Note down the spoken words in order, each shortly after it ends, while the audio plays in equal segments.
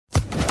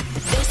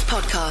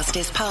podcast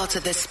is part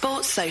of the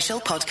Sports Social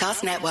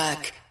Podcast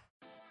Network.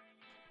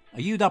 Are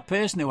you that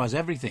person who has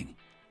everything?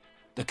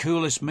 The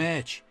coolest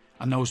merch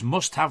and those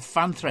must-have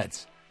fan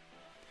threads?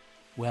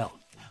 Well,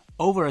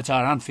 over at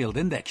our Anfield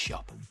Index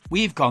shop,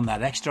 we've gone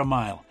that extra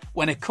mile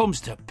when it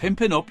comes to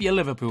pimping up your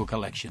Liverpool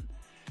collection.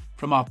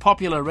 From our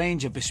popular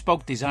range of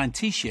bespoke design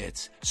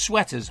t-shirts,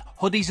 sweaters,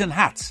 hoodies and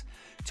hats,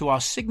 to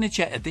our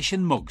signature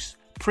edition mugs,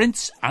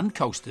 prints and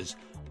coasters,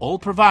 all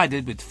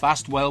provided with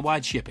fast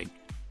worldwide shipping.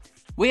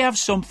 We have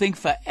something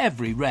for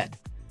every red.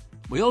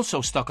 We also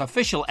stock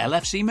official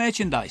LFC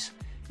merchandise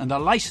and are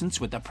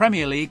licensed with the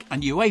Premier League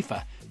and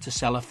UEFA to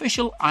sell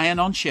official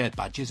iron-on shirt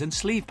badges and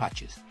sleeve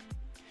patches.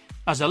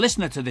 As a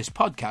listener to this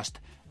podcast,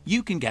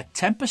 you can get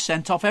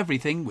 10% off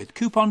everything with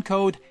coupon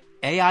code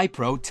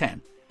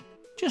AIPRO10.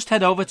 Just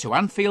head over to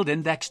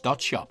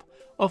AnfieldIndex.shop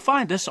or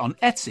find us on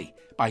Etsy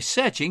by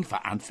searching for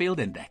Anfield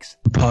Index.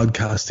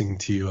 Podcasting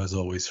to you as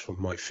always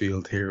from my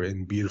field here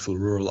in beautiful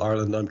rural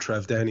Ireland. I'm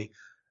Trev Downey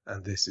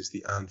and this is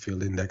the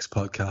Anfield Index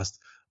podcast,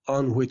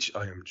 on which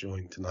I am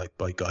joined tonight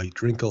by Guy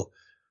Drinkle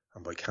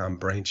and by Cam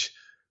Branch,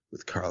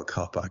 with Karl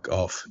Kopak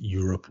off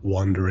Europe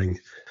wandering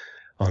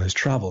on his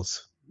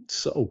travels.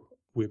 So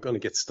we're going to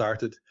get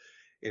started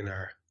in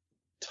our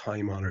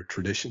time-honoured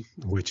tradition,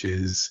 which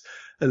is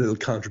a little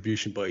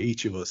contribution by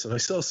each of us. And I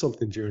saw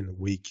something during the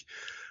week,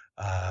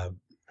 a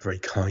very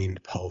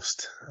kind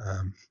post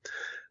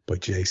by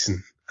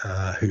Jason,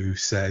 who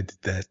said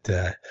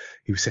that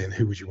he was saying,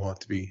 who would you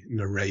want to be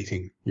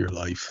narrating your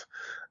life?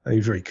 And he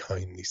was very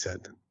kind. He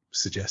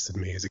suggested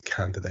me as a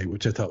candidate,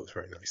 which I thought was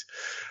very nice.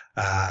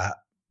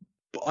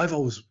 But I've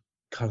always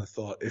kind of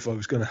thought if I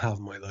was going to have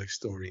my life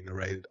story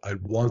narrated,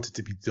 I'd want it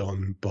to be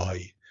done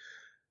by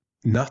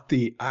not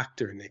the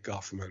actor Nick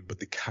Offerman, but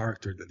the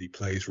character that he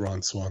plays,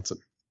 Ron Swanson.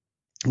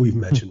 We've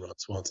mentioned Ron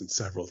Swanson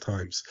several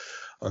times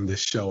on this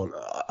show, and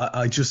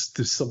I just,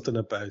 there's something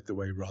about the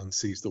way Ron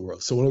sees the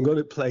world. So what I'm going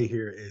to play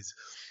here is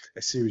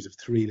a series of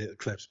 3 little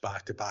clips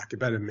back to back,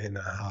 about a minute and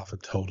a half in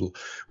total,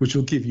 which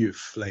will give you a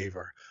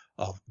flavour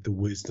of the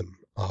wisdom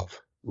of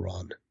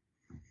Ron.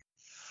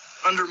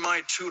 Under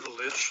my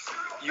tutelage,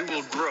 you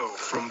will grow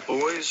from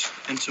boys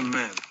into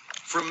men,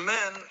 from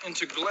men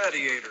into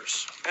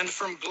gladiators, and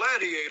from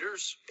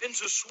gladiators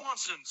into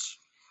Swansons.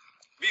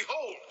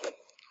 Behold,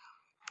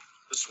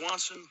 the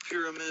Swanson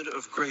Pyramid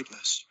of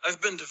Greatness.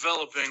 I've been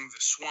developing the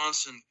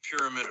Swanson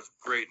Pyramid of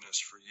Greatness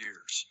for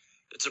years.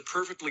 It's a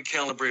perfectly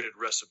calibrated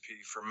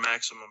recipe for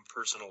maximum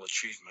personal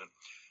achievement.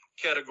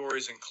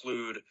 Categories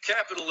include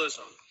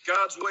capitalism,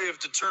 God's way of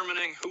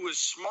determining who is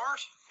smart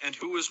and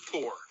who is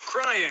poor.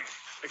 Crying,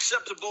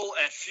 acceptable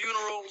at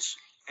funerals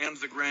and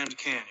the Grand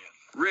Canyon.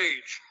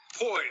 Rage,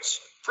 poise,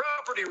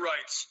 property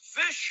rights.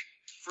 Fish,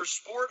 for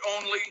sport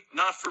only,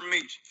 not for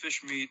meat.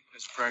 Fish meat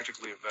is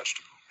practically a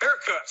vegetable.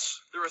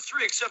 Haircuts. There are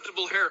 3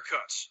 acceptable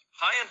haircuts.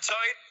 High and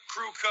tight,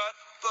 crew cut,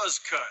 buzz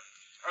cut.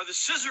 Are the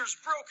scissors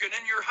broken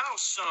in your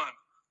house, son?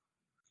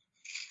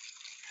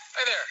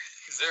 Hi there.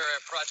 Is there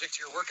a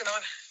project you're working on?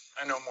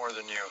 I know more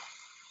than you.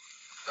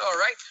 All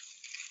right.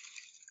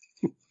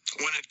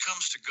 When it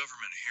comes to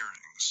government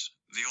hearings,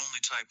 the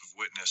only type of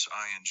witness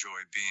I enjoy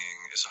being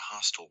is a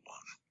hostile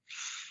one.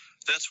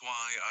 That's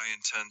why I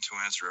intend to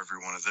answer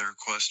every one of their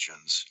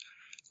questions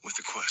with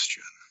a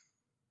question.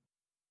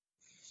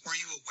 Were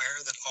you aware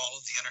that all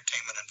of the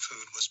entertainment and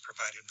food was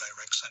provided by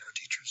rec center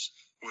teachers?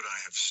 Would I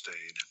have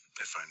stayed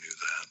if I knew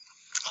that?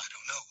 I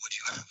don't know. Would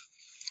you have?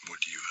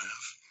 Would you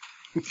have?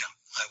 No,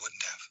 I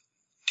wouldn't have.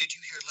 Did you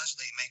hear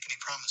Leslie make any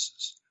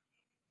promises?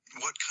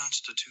 What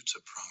constitutes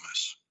a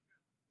promise?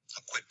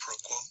 A quid pro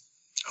quo?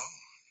 Oh,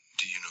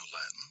 do you know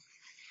Latin?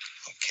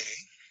 Okay.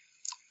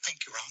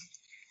 Thank you, Ron.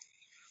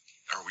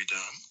 Are we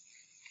done?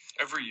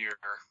 Every year,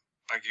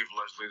 I give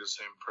Leslie the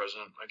same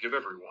present I give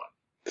everyone.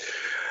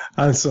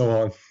 And so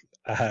on.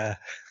 A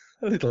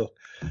little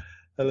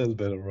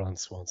bit of Ron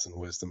Swanson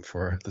wisdom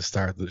for the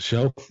start of the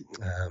show.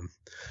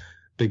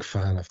 Big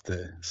fan of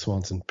the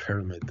Swanson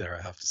Pyramid there,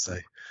 I have to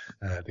say.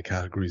 The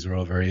categories are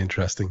all very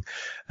interesting.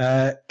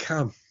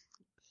 Cam,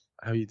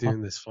 how are you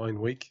doing this fine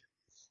week?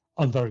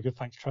 I'm very good,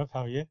 thanks, Trev.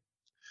 How are you?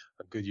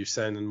 I'm good. You're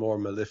sounding more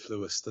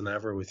mellifluous than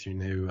ever with your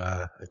new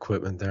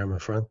equipment there, my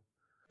friend.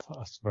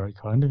 That's very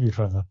kind of you,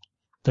 Trevor.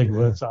 Big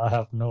words that I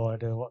have no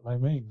idea what they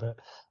mean, but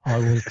I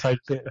will take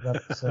it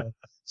that's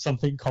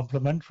something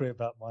complimentary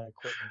about my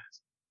equipment.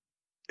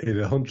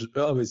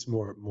 It's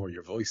more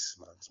your voice,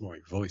 man. It's more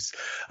your voice.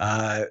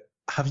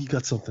 Have you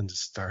got something to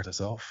start us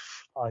off?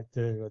 I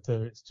do.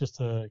 It's just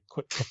a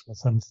quick couple of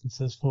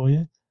sentences for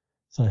you.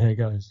 So here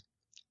goes.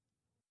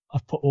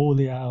 I've put all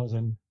the hours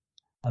in,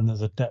 and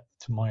there's a depth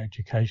to my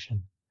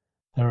education.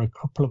 There are a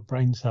couple of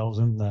brain cells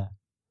in there,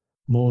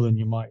 more than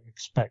you might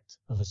expect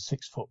of a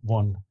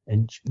 6'1"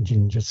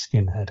 ginger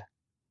skinhead.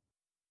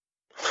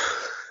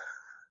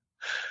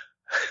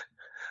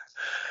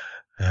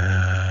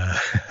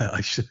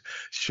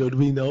 Should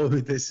we know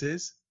who this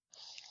is?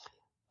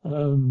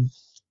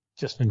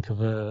 Just think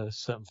of a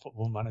certain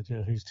football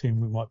manager whose team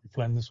we might be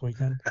playing this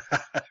weekend.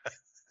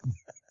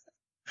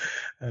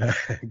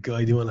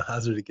 Guy, do you want to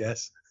hazard a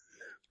guess?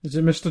 Is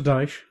it Mr.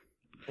 Dyche?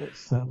 It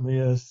certainly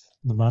is.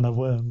 The man of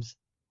worms.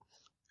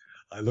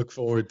 I look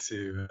forward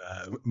to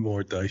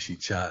more Daishi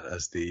chat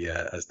as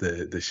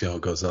the show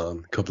goes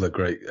on. A couple of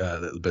great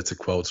little bits of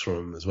quotes from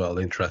him as well,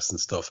 interesting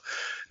stuff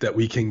that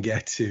we can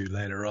get to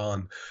later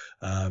on.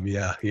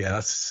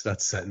 That's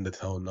setting the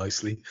tone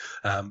nicely.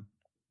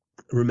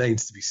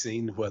 Remains to be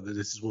seen whether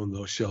this is one of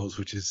those shows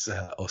which is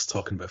us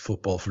talking about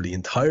football for the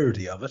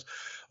entirety of it,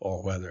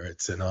 or whether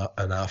it's an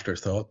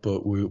afterthought.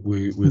 But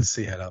we'll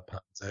see how that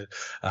pans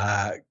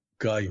out.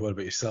 Guy, what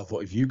about yourself?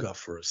 What have you got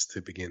for us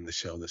to begin the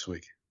show this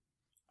week?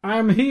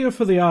 I'm here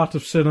for the art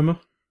of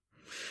cinema.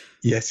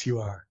 Yes, you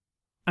are.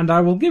 And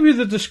I will give you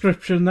the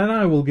description, then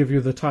I will give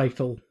you the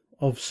title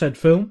of said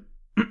film.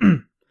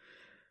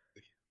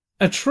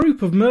 A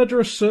troupe of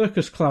murderous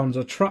circus clowns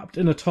are trapped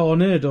in a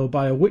tornado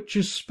by a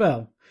witch's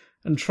spell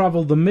and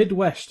travel the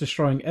Midwest,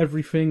 destroying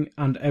everything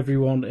and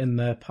everyone in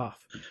their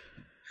path,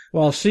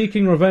 while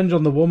seeking revenge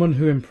on the woman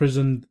who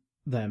imprisoned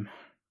them.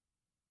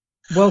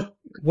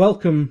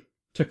 Welcome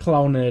to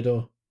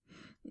Clownado.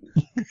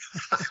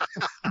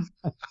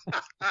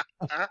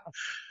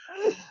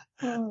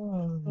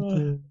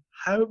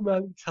 How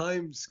many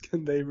times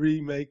can they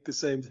remake the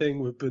same thing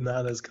with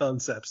bananas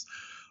concepts?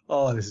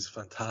 Oh, this is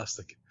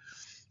fantastic.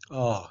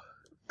 Oh,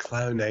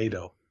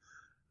 Clownado.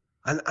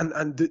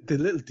 And the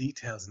little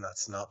details in that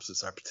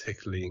synopsis are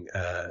particularly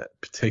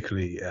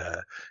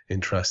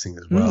interesting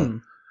as well.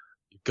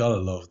 You've got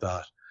to love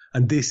that.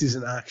 And this is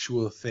an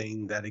actual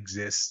thing that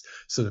exists,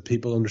 so that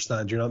people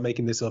understand. You're not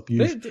making this up.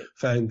 You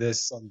found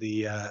this on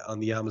the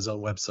Amazon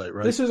website,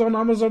 right? This is on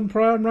Amazon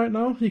Prime right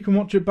now. You can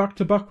watch it back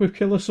to back with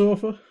Killer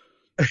Sofa.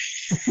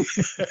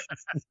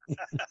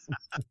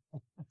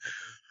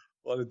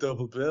 What a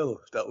double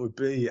bill that would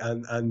be.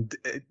 And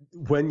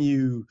when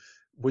you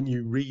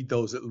read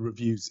those little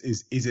reviews,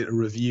 is it a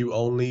review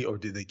only, or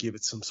do they give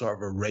it some sort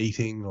of a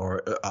rating?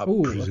 Or I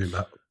presume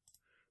that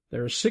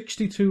there are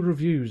 62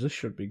 reviews. This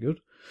should be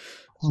good.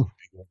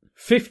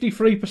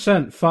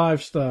 53%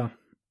 5-star.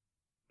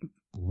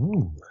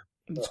 Ooh.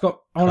 It's got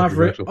on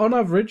average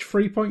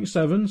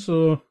 3.7.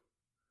 So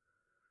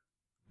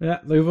yeah,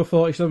 the other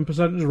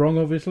 47% is wrong,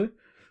 obviously.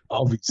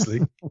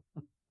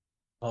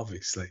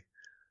 Obviously.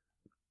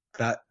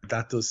 That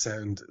does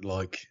sound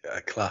like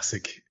a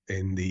classic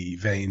in the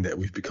vein that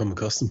we've become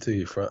accustomed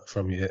to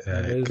from you,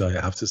 Guy.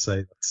 I have to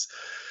say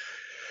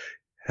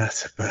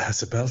that's a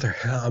belter.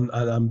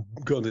 I'm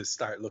going to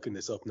start looking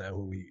this up now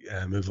when we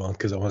move on,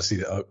 because I want to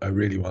see I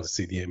really want to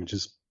see the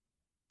images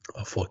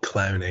of what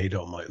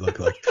Clownado might look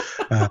like.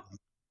 I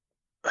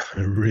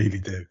really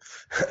do.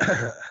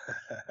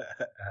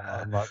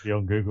 I might be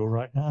on Google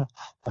right now.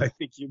 I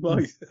think you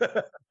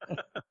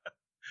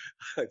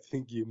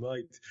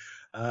might.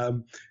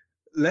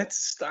 Let's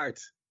start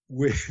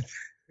with,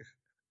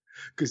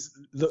 because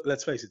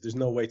let's face it, there's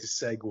no way to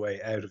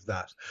segue out of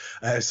that.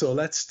 So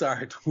let's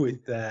start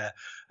with a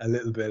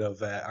little bit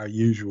of our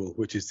usual,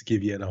 which is to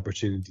give you an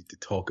opportunity to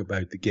talk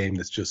about the game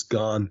that's just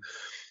gone,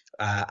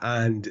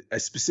 and a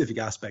specific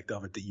aspect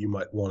of it that you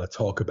might want to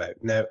talk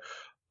about. Now,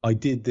 I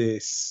did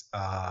this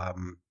a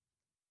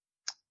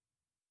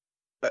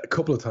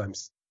couple of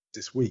times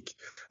this week,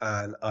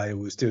 and I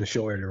was doing a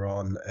show earlier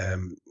on.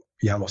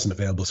 Jan wasn't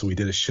available, so we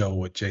did a show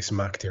with Jason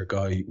McAteer.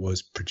 Guy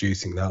was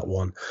producing that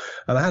one,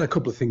 and I had a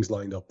couple of things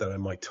lined up that I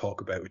might talk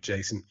about with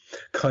Jason,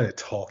 kind of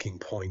talking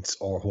points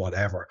or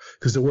whatever,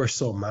 because there were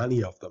so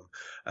many of them.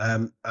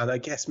 And I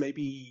guess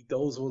maybe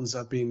those ones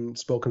have been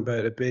spoken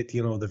about a bit,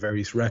 the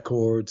various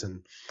records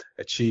and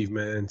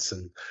achievements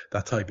and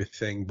that type of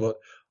thing. But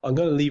I'm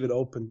going to leave it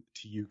open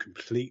to you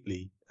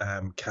completely,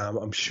 Cam.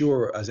 I'm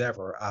sure, as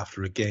ever,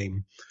 after a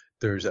game,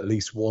 there's at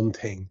least one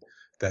thing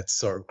that's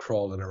sort of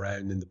crawling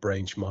around in the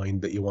Branch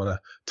mind that you want to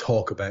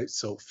talk about.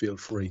 So feel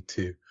free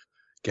to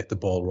get the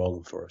ball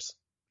rolling for us.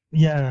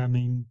 Yeah, I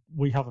mean,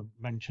 we haven't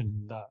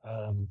mentioned that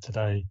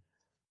today.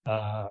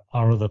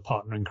 Our other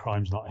partner in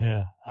crime's not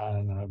here,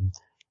 and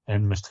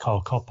Mr.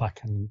 Carl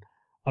Kopak, and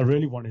I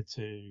really wanted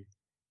to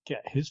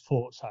get his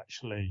thoughts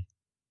actually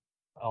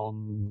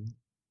on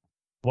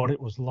what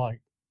it was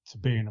like to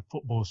be in a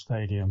football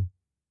stadium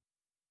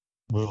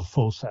with a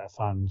full set of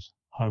fans,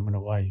 home and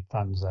away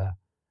fans there,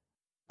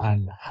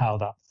 and how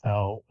that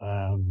felt,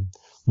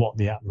 what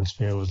the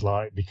atmosphere was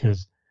like,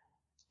 because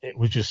it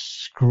was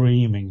just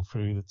screaming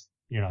through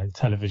the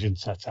television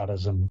set at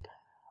us, and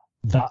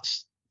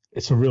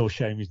it's a real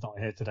shame he's not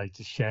here today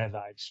to share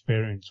that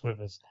experience with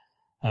us.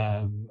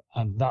 And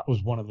that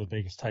was one of the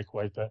biggest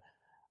takeaways. But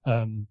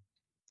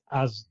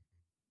as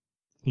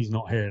he's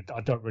not here,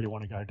 I don't really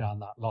want to go down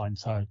that line.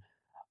 So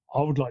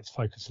I would like to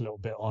focus a little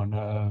bit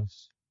on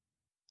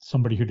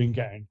somebody who didn't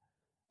get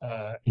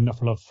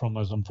enough love from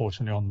us,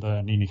 unfortunately, on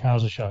the Nini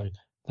Kauser show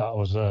that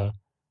was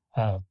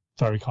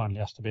very kindly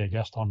asked to be a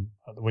guest on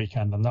at the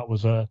weekend, and that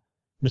was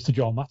Mr.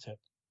 Joel Matip,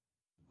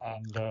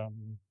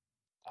 and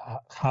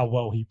how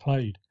well he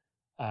played.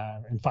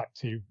 In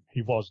fact, he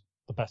was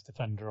the best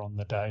defender on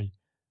the day,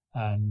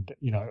 and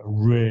a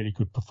really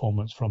good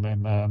performance from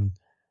him. A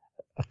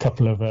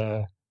couple of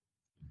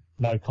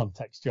no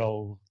context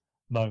Joel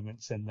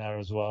moments in there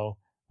as well,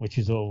 which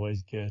is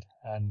always good.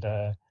 And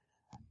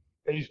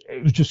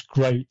it was just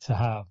great to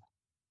have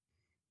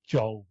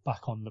Joel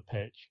back on the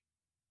pitch,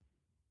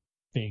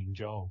 being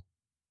Joel.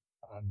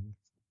 And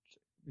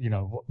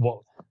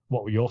what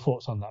were your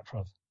thoughts on that,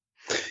 Trev?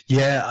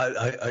 Yeah,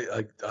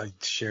 I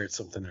shared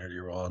something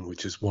earlier on,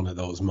 which is one of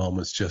those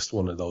moments, just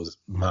one of those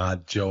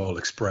mad Joel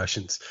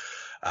expressions.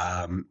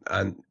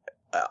 And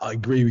I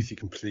agree with you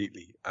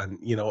completely. And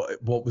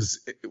what was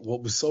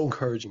so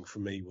encouraging for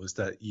me was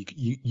that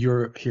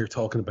you're here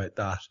talking about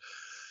that.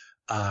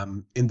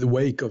 In the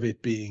wake of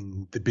it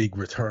being the big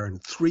return,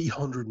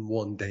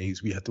 301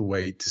 days we had to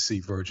wait to see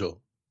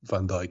Virgil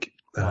van Dijk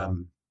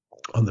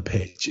on the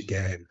pitch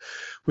again,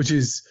 which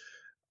is,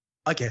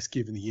 I guess,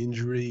 given the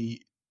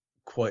injury,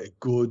 quite a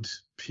good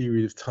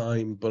period of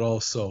time, but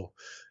also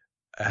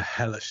a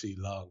hellishly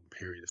long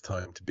period of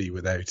time to be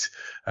without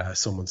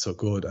someone so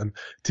good, and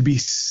to be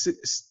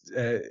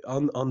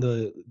on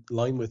the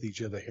line with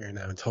each other here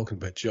now and talking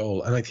about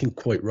Joel, and I think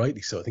quite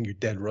rightly so. I think you're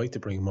dead right to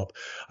bring him up.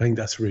 I think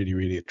that's really,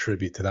 really a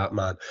tribute to that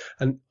man.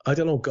 And I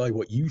don't know, Guy,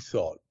 what you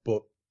thought,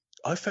 but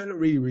I found it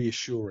really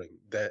reassuring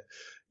that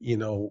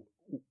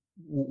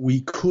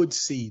we could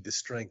see the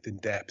strength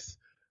and depth,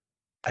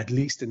 at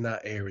least in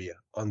that area,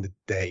 on the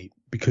day,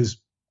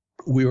 because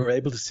we were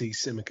able to see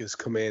Tsimikas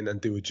come in and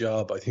do a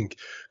job. I think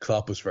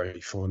Klopp was very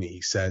funny.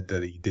 He said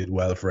that he did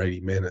well for 80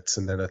 minutes,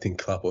 and then I think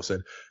Klopp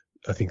said,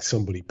 I think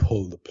somebody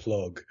pulled the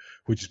plug,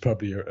 which is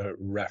probably a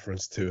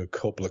reference to a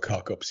couple of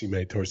cock-ups he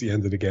made towards the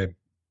end of the game.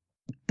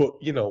 But,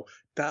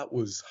 that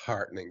was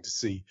heartening to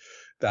see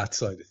that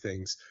side of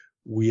things.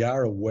 We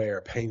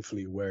are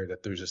painfully aware,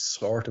 that there's a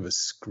sort of a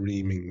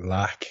screaming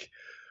lack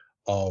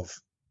of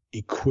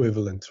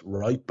equivalent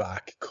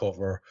right-back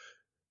cover,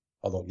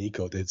 although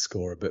Nico did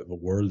score a bit of a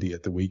worldie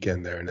at the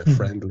weekend there in a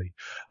friendly.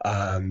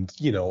 And,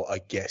 I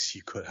guess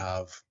you could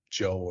have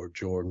Joe or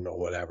Jordan or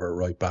whatever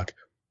right back.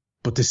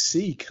 But to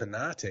see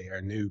Konate,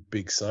 our new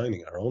big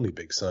signing, our only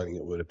big signing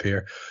it would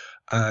appear,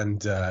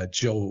 and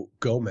Joe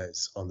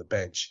Gomez on the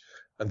bench,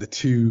 and the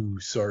two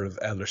sort of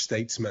elder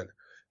statesmen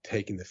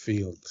taking the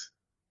field,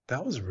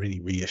 that was a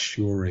really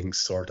reassuring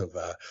sort of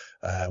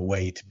a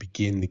way to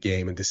begin the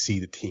game and to see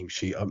the team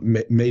sheet.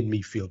 Made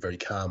me feel very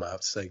calm, I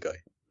have to say, Guy.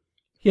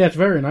 Yeah, it's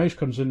very nice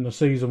considering the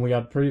season we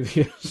had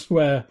previous,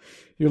 where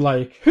you're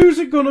like, who's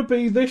it going to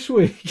be this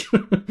week?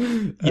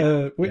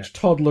 Which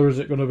toddler is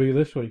it going to be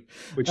this week?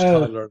 Which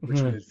toddler, which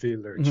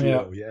midfielder,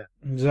 duo, yeah.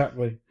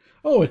 Exactly.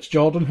 Oh, it's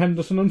Jordan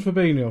Henderson and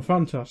Fabinho.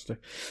 Fantastic.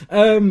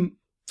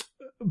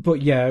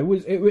 But yeah,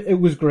 it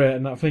was great,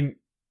 and I think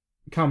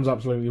Cam's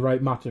absolutely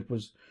right. Matip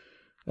was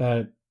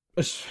a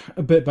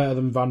bit better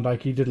than Van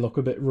Dijk. He did look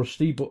a bit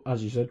rusty, but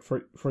as you said,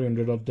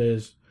 300 odd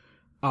days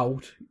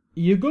out,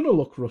 you're going to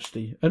look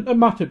rusty. And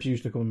Matip's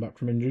used to coming back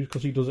from injuries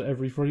because he does it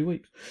every 3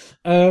 weeks.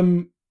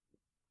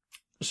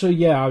 So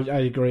yeah, I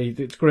agree.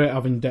 It's great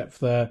having depth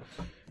there.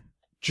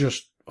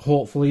 Just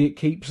hopefully it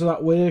keeps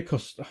that way,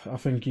 because I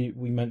think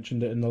we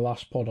mentioned it in the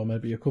last pod, or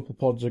maybe a couple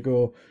pods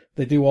ago.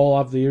 They do all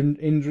have the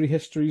injury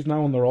histories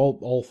now, and they're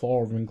all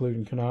four of them,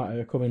 including Konate,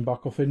 are coming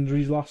back off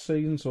injuries last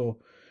season. So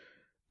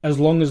as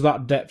long as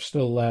that depth's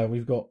still there,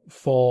 we've got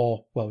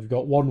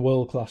one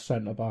world-class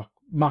centre-back.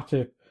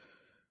 Matip,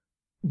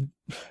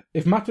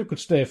 if Matip could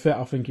stay fit,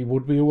 I think he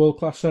would be a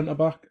world-class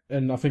centre-back,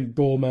 and I think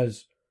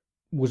Gomez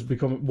was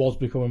becoming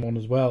one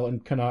as well,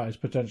 and Konate is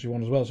potentially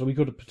one as well. So we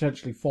could have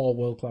potentially 4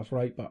 world-class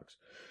right-backs,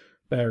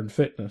 bearing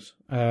fitness.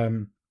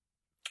 So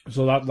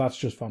that's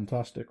just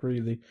fantastic,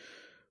 really.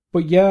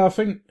 But yeah, I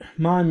think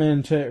my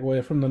main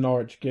takeaway from the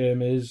Norwich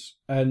game is,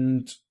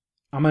 and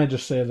I may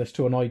just say this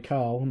to annoy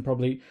Carl, and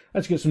probably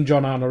let's get some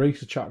John Arne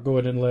Riise chat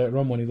going in later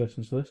on when he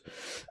listens to this.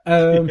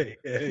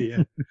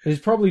 Yeah. Is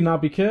probably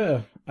Naby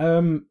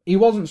Keita. He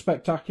wasn't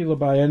spectacular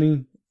by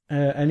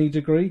any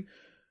degree,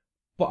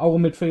 but our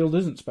midfield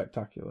isn't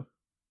spectacular,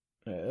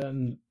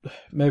 and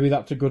maybe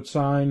that's a good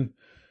sign.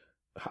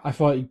 I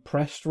thought he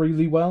pressed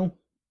really well.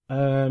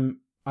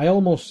 I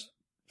almost,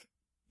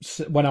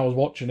 when I was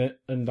watching it,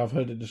 and I've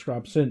heard it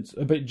described since,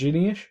 a bit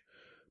Ginny-ish,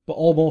 but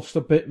almost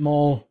a bit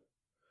more,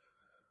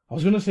 I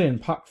was going to say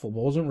impactful, but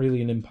it wasn't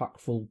really an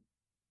impactful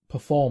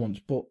performance,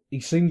 but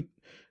he seemed, do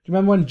you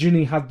remember when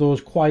Ginny had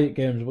those quiet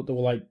games, but they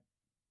were like,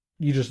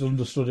 you just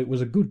understood it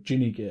was a good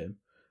Ginny game?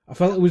 I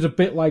felt it was a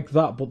bit like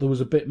that, but there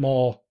was a bit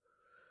more,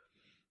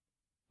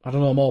 I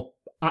don't know, more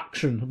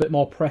action, a bit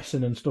more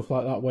pressing and stuff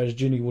like that, whereas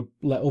Ginny would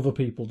let other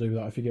people do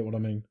that, if you get what I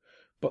mean.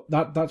 But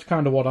that's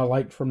kind of what I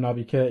liked from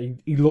Naby Keita.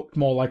 He looked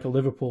more like a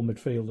Liverpool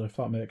midfielder, if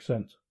that makes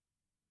sense.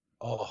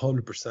 Oh,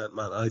 100%,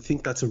 man. I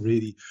think that's a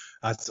really.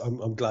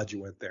 I'm glad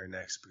you went there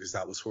next, because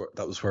that was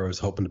where I was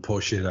hoping to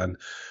push it, and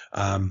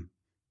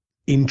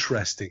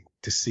interesting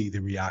to see the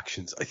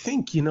reactions. I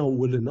think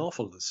with an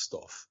awful lot of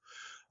stuff,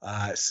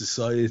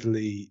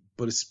 societally,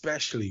 but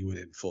especially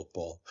within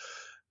football,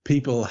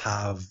 people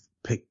have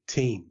picked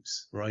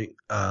teams, right?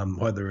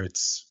 Whether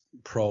it's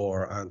pro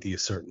or anti a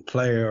certain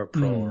player,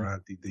 pro or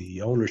anti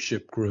the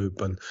ownership group,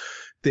 and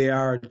they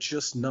are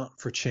just not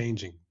for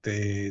changing.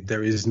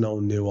 There is no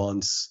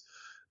nuance.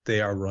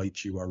 they are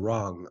right, you are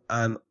wrong.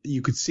 And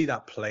you could see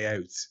that play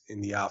out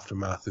in the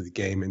aftermath of the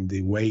game in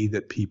the way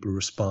that people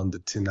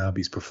responded to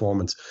Naby's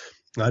performance.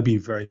 I'd be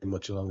very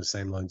much along the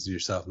same lines as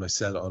yourself, and I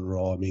said it on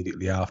Raw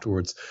immediately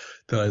afterwards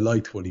that I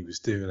liked what he was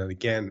doing. And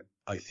again,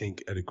 I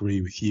think I'd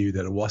agree with you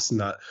that it wasn't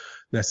that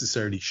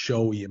necessarily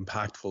showy,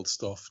 impactful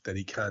stuff that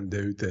he can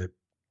do, the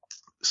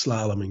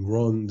slaloming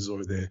runs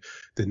or the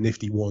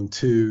nifty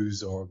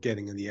 1-2s or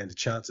getting in the end of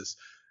chances.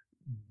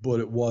 But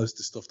it was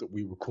the stuff that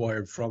we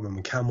required from him.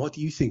 And Cam, what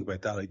do you think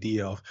about that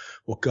idea of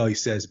what Guy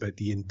says about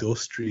the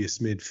industrious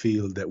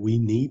midfield that we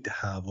need to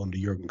have under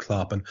Jurgen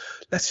Klopp? And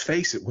let's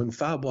face it, when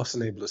Fab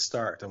wasn't able to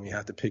start and we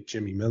had to pick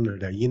Jimmy Milner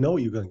there, you know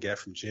what you're going to get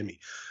from Jimmy.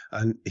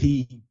 And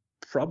he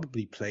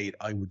probably played,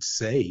 I would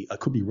say, I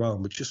could be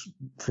wrong, but just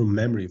from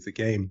memory of the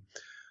game,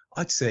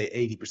 I'd say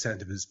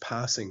 80% of his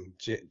passing,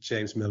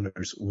 James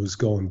Milner's, was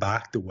going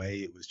back the way.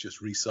 It was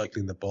just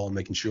recycling the ball,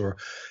 making sure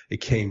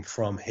it came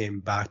from him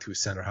back to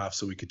his centre half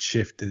so we could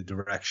shift the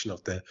direction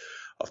of the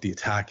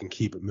attack and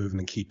keep it moving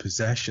and keep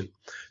possession.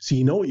 So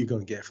you know what you're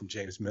going to get from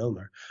James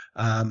Milner.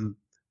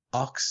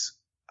 Ox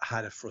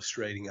had a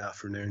frustrating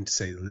afternoon, to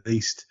say the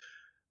least.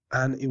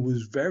 And it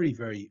was very,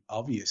 very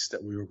obvious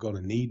that we were going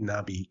to need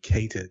Naby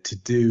Keita to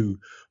do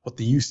what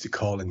they used to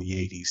call in the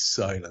 80s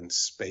silent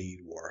spade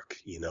work,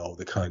 you know,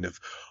 the kind of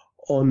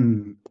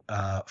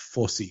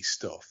unfussy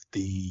stuff,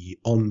 the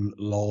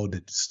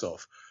unlauded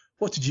stuff.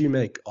 What did you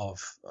make of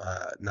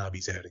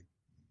Naby's outing?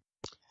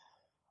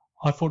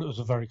 I thought it was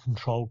a very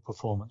controlled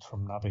performance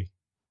from Naby.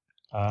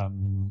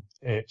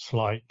 It's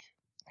like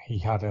he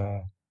had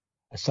a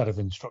set of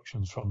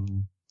instructions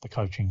from the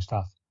coaching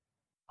staff,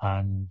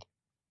 and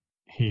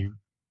he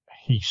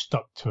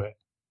stuck to it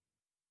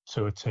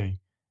to a T.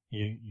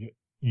 You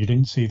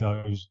didn't see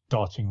those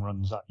darting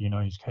runs that you know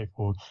he's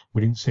capable of.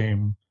 We didn't see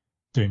him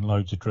doing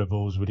loads of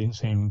dribbles. We didn't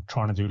see him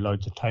trying to do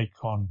loads of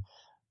take on.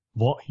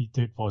 What he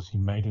did was he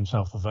made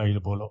himself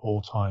available at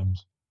all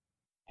times.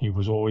 He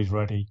was always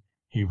ready.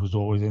 He was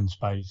always in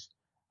space.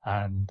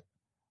 And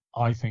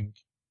I think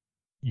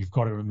you've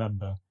got to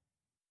remember,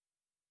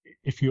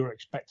 if you're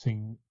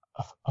expecting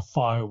a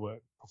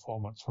firework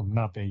performance from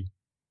Naby,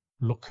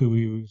 look who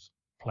he was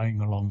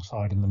playing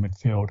alongside in the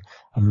midfield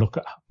and look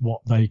at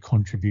what they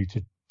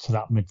contributed to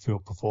that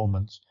midfield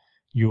performance.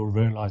 You'll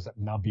realise that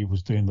Naby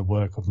was doing the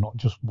work of not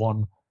just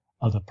one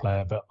other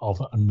player, but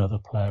of another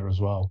player as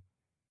well.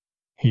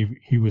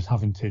 He was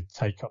having to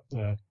take up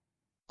the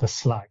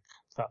slack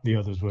that the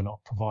others were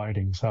not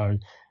providing. So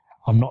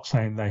I'm not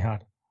saying they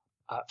had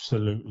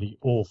absolutely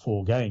all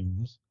 4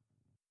 games,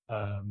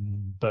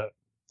 but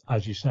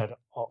as you said,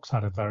 Ox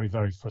had a very,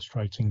 very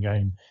frustrating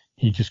game.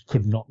 He just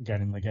could not get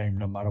in the game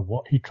no matter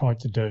what he tried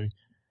to do.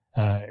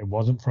 It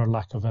wasn't for a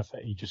lack of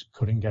effort. He just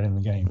couldn't get in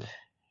the game.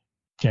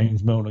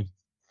 James Milner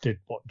did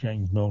what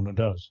James Milner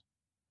does.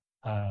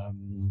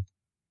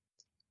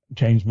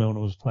 James Milner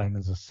was playing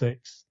as a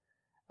 6,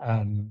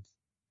 and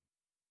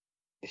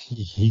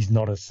he's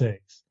not a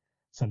 6.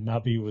 So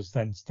Naby was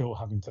then still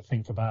having to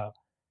think about,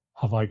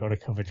 have I got to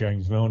cover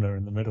James Milner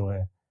in the middle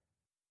here?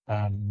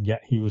 And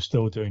yet he was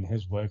still doing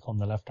his work on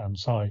the left-hand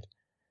side.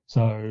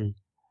 So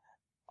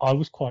I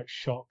was quite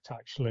shocked,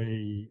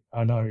 actually.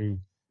 I know,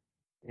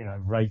 you know,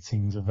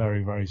 ratings are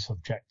very, very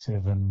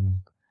subjective, and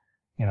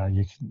you know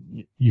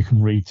you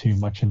can read too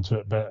much into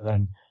it. But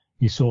then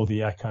you saw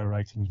the Echo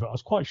ratings. But I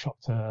was quite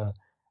shocked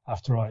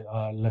after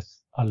I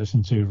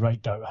listened to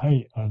Rate Don't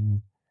Hate,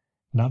 and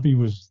Naby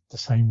was the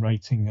same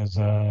rating as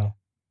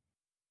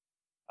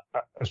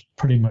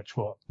pretty much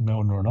what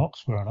Milner and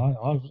Ox were, and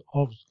I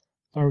was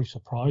very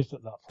surprised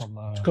at that from.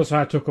 Because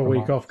I took a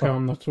week off,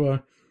 Cam. That's why.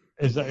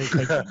 Is that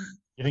okay?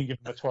 You didn't give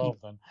him a 12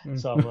 then.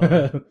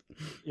 So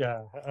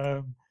yeah,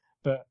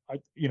 but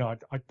I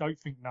don't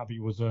think Naby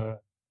was a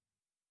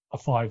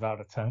 5 out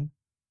of 10.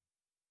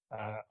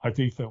 I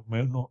do think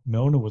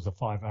Milner was a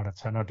 5 out of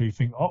 10. I do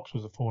think Ox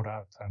was a 4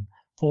 out of 10.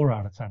 4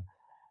 out of 10.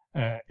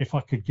 If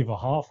I could give a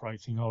half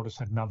rating, I would have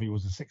said Naby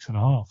was a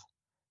 6.5.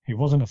 He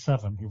wasn't a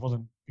 7. He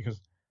wasn't,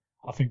 because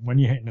I think when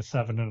you're hitting a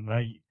 7 and an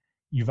 8,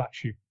 you've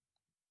actually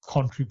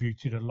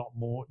contributed a lot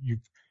more.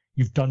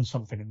 You've done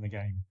something in the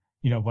game.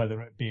 You know, whether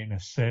it be an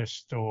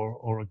assist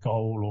or a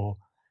goal, or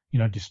you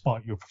know,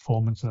 despite your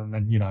performance, and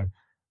then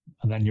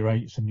and then your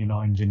 8s and your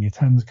 9s and your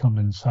 10s come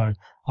in. So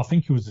I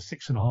think he was a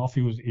 6.5.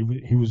 He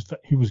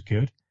was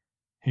good.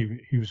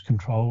 He was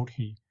controlled.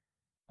 He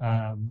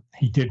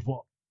did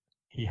what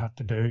he had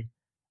to do,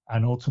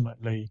 and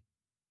ultimately,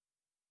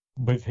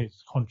 with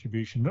his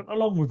contribution,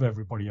 along with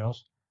everybody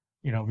else,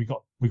 you know, we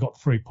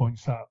got 3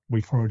 points that we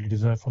thoroughly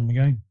deserved from the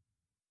game.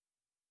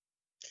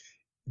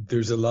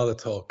 There's a lot of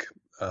talk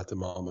at the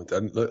moment,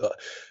 and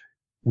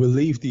we'll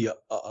leave the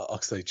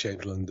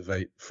Oxlade-Chamberlain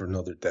debate for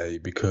another day,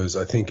 because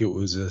I think it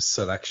was a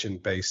selection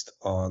based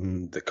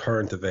on the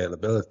current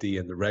availability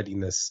and the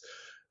readiness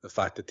the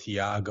fact that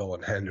Thiago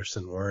and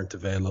Henderson weren't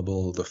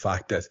available, the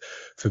fact that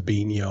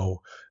Fabinho,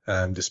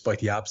 despite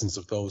the absence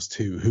of those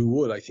two, who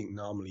would, I think,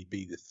 normally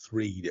be the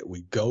three that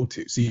we go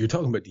to. So you're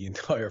talking about the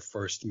entire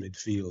first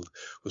midfield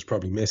was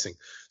probably missing.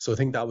 So I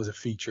think that was a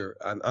feature,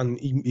 and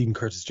even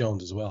Curtis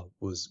Jones as well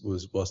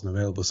wasn't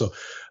available. So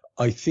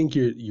I think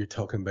you're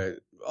talking about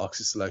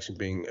Ox's selection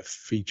being a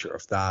feature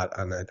of that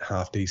and a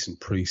half decent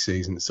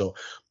pre-season. So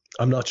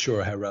I'm not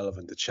sure how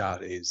relevant the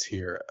chat is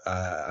here,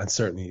 and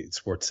certainly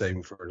it's worth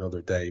saving for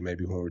another day,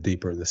 maybe when we're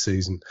deeper in the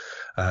season,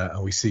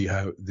 and we see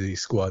how the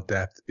squad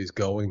depth is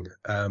going.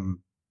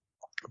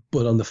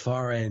 But on the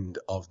far end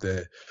of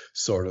the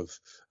sort of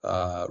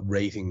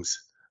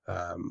ratings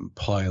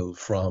pile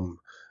from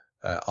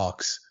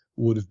Ox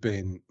would have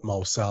been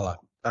Mo Salah,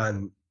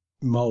 and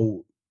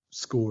Mo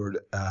scored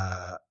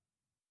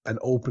an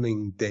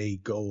opening day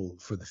goal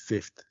for the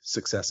 5th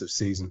successive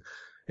season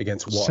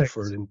against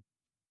Watford in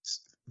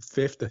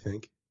 5th, I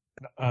think.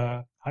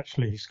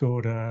 Actually, he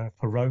scored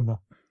for Roma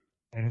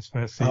in his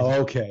first season.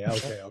 Oh, okay.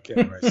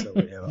 Right. So,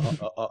 yeah,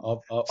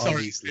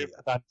 obviously,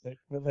 pedantic,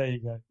 but there you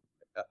go.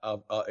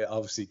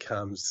 Obviously,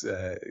 Cam's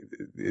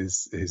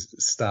his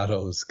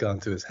status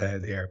gone to his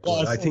head here. But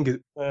Well, I think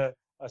I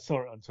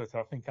saw it on Twitter.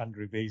 I think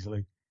Andrew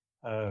Beasley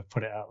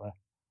put it out there.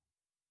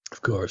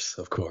 Of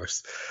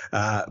course.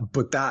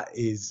 But that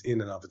is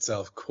in and of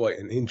itself quite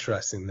an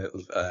interesting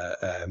little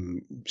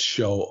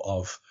show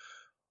of,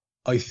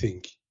 I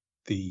think,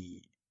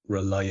 the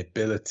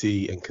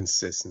reliability and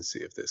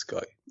consistency of this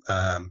guy.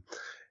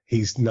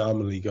 He's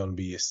nominally going to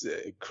be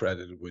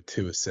credited with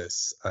 2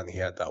 assists, and he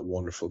had that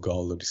wonderful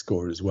goal that he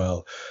scored as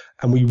well.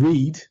 And we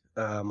read,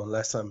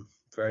 unless I'm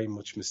very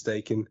much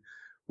mistaken,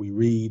 we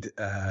read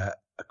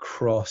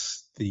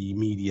across the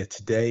media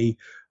today,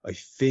 I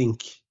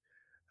think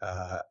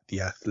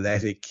The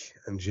Athletic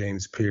and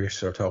James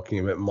Pearce are talking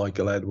about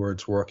Michael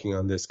Edwards working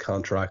on this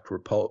contract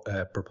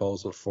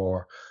proposal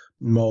for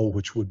Mo,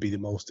 which would be the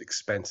most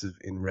expensive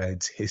in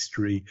Reds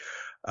history.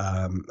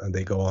 And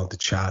they go on to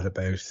chat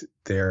about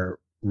their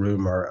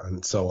rumour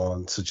and so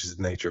on, such as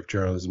the nature of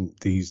journalism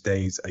these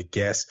days, I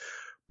guess.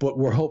 But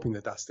we're hoping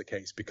that that's the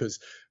case, because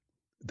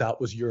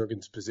that was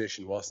Jurgen's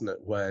position, wasn't it,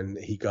 when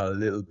he got a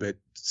little bit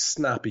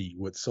snappy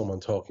with someone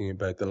talking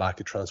about the lack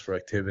of transfer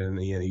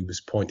activity, and he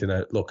was pointing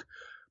out, look,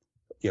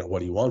 what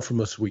do you want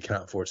from us? We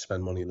can't afford to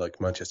spend money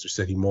like Manchester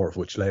City, more of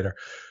which later.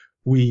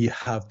 We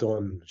have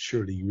done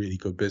surely really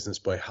good business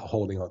by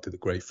holding on to the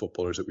great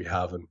footballers that we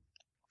have, and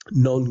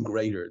none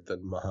greater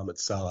than Mohamed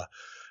Salah,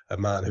 a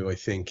man who I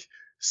think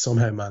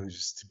somehow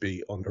manages to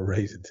be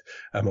underrated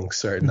among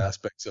certain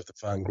aspects of the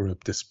fan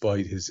group,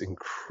 despite his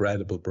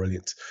incredible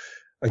brilliance.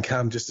 And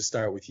Cam, just to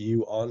start with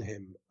you on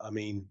him, I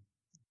mean,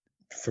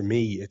 for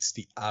me, it's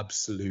the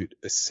absolute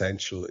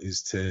essential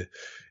is to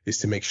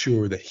make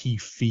sure that he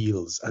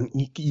feels, and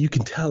you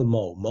can tell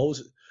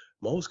Mo's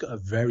got a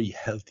very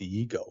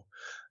healthy ego.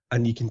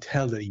 And you can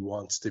tell that he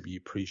wants to be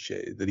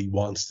appreciated, that he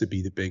wants to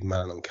be the big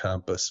man on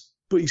campus,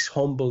 but he's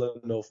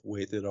humble enough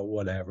with it or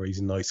whatever. He's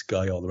a nice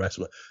guy, all the rest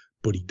of it.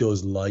 But he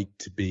does like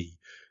to be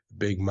the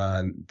big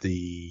man,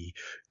 the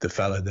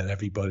fella that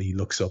everybody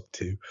looks up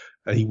to.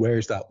 And he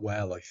wears that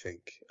well, I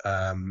think.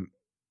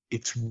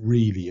 It's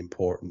really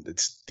important.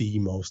 It's the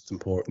most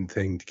important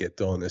thing to get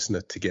done, isn't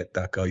it? To get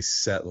that guy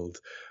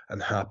settled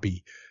and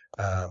happy,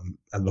 and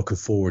looking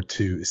forward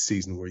to a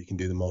season where he can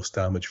do the most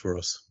damage for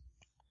us.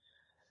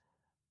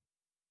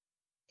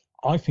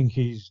 I think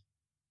he's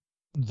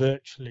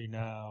virtually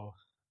now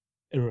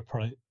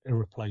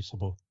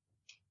irreplaceable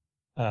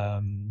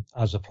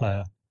as a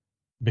player,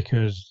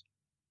 because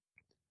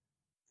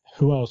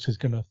who else is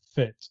going to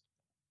fit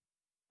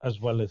as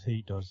well as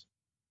he does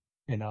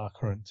in our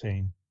current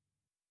team?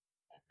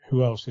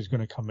 Who else is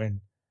going to come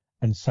in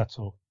and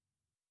settle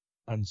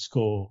and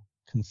score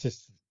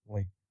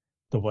consistently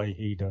the way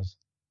he does?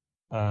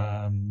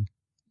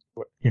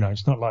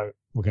 It's not like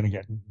we're going to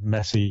get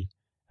Messi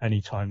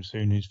anytime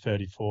soon. He's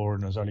 34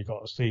 and has only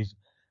got a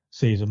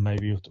season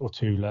maybe or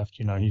 2 left.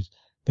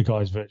 The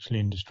guy's virtually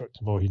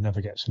indestructible. He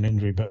never gets an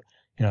injury, but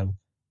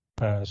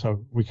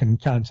so we can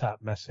count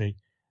out Messi.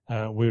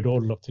 We'd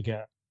all love to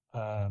get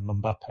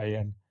Mbappe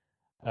in,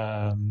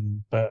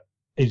 but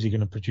is he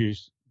going to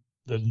produce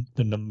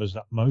the numbers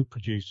that Mo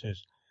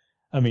produces?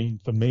 I mean,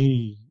 for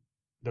me,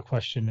 the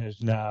question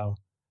is now,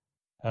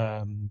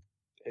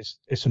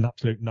 it's an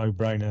absolute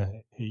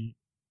no-brainer. He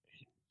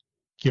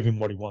give him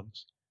what he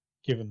wants.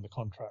 Give him the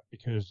contract,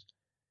 because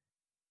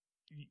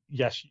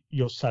yes,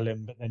 you'll sell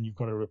him, but then you've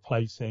got to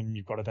replace him.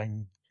 You've got to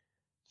then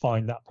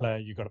find that player.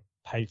 You've got to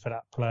pay for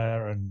that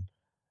player, and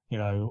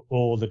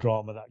all the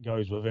drama that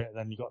goes with it.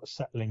 Then you've got the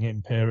settling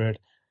in period,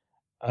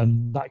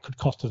 and that could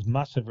cost us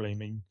massively. I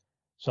mean,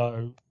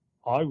 so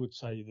I would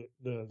say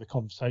that the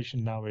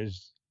conversation now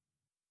is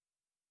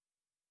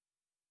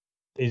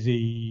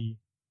he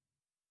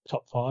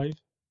top 5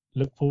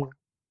 Liverpool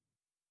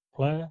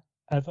player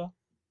ever?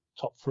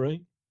 Top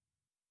 3?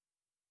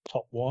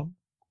 Top 1?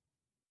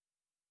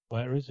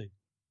 Where is he?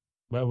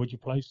 Where would you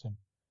place him?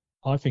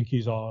 I think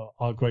he's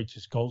our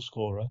greatest goal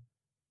scorer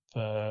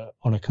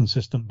on a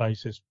consistent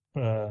basis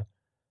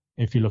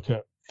if you look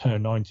at per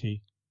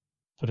 90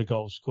 for the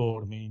goals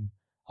scored, I mean,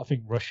 I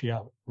think Rushy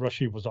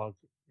was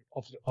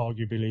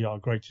arguably our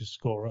greatest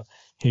scorer.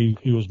 He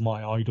was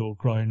my idol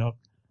growing up.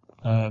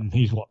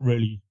 He's what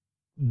really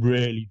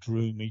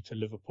drew me to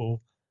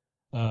Liverpool.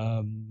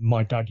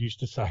 My dad used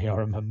to say, I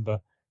remember,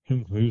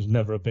 he was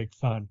never a big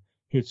fan.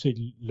 He'd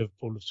see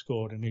Liverpool have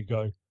scored and he'd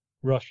go,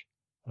 Rush.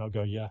 And I'd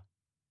go, yeah.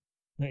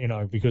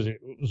 Because it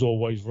was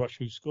always Rush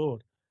who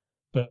scored.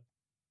 But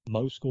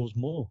Mo scores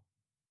more.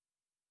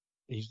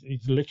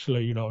 He's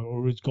literally,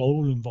 or his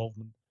goal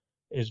involvement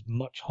is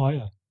much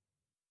higher.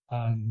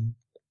 And,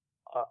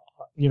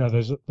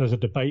 there's a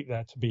debate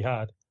there to be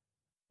had.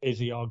 Is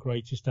he our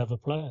greatest ever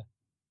player?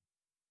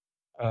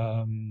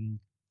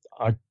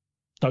 I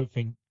don't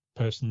think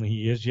personally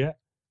he is yet,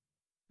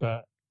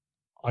 but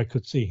I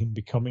could see him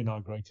becoming our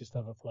greatest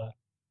ever player.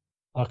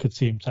 I could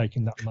see him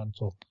taking that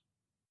mantle.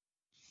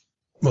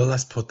 Well,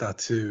 let's put that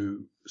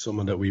to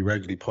someone that we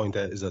regularly point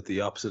out is at the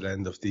opposite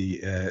end of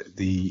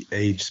the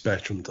age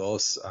spectrum to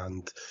us.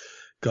 And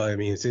Guy, I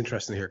mean, it's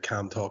interesting to hear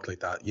Cam talk like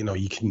that.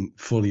 You can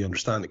fully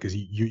understand it because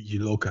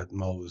you look at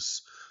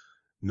Mo's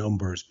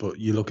numbers, but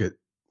you look at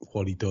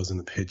what he does in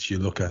the pitch. You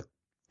look at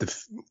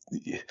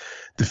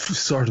the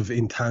sort of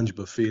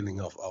intangible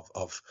feeling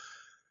of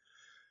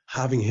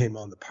having him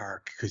on the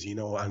park because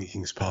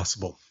anything's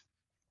possible.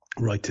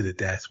 Right to the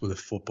death with a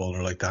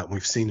footballer like that. And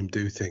we've seen him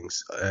do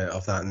things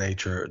of that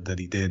nature that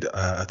he did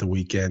at the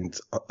weekend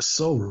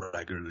so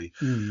regularly.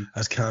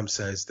 As Cam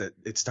says, that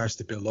it starts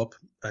to build up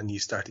and you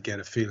start to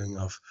get a feeling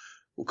of,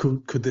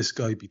 could this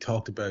guy be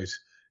talked about,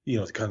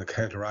 to kind of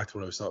counteract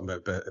what I was talking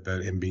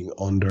about him being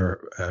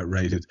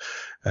underrated.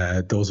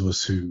 Those of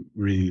us who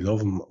really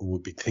love him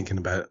would be thinking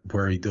about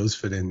where he does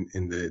fit in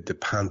the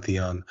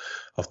pantheon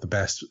of the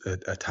best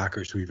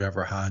attackers we've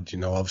ever had.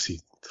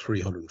 Obviously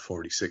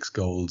 346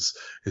 goals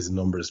is a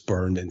number that's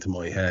burned into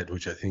my head,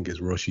 which I think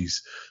is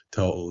Rushy's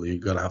total. You're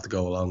going to have to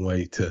go a long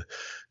way to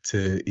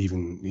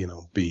even,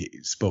 be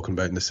spoken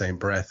about in the same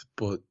breath,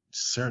 but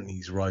certainly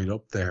he's right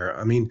up there.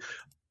 I mean,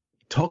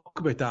 talk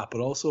about that,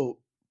 but also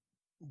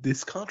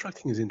this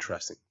contracting is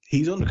interesting.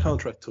 He's under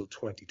contract till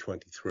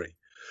 2023.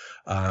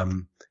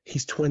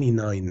 He's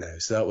 29 now,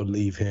 so that would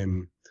leave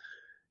him,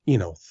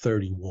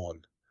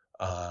 31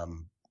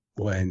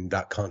 when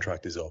that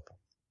contract is up.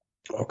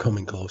 Or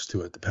coming close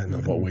to it, depending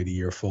on what way the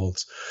year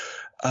falls.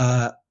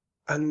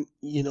 And,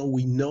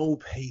 we know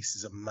pace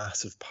is a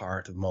massive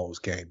part of Mo's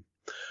game.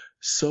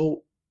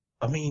 So,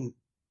 I mean,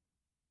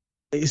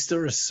 is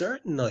there a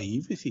certain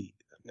naivety?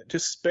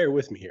 Just bear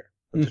with me here.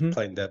 I'm just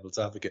playing devil's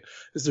advocate.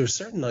 Is there a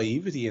certain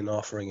naivety in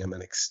offering him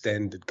an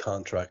extended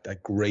contract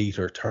at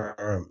greater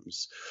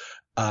terms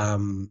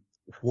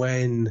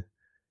when,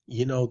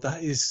 that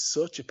is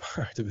such a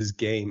part of his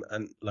game?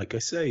 And like I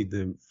say,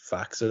 the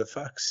facts are the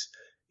facts.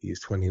 He is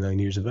 29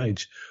 years of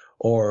age.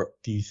 Or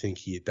do you think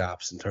he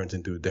adapts and turns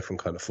into a different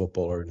kind of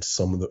footballer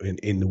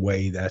in the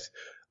way that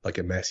like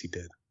a Messi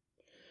did?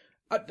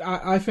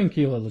 I think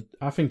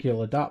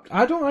he'll adapt.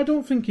 I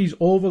don't think he's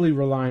overly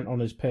reliant on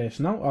his pace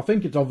now. I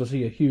think it's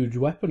obviously a huge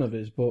weapon of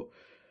his,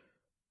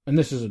 and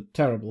this is a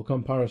terrible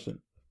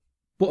comparison,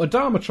 but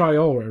Adama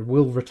Traore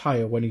will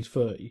retire when he's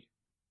 30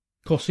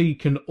 because he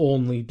can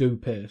only do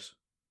pace.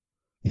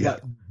 Yeah.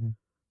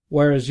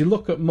 Whereas you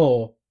look at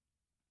Mo,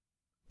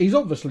 he's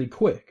obviously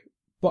quick,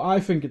 but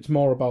I think it's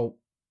more about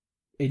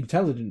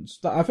intelligence.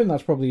 I think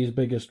that's probably his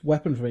biggest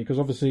weapon for me, because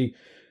obviously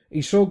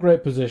he's so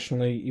great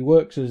positionally, he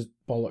works his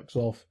bollocks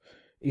off,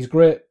 he's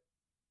great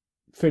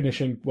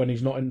finishing when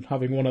he's not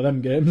having one of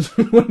them games,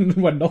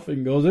 when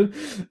nothing goes in.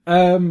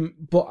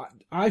 But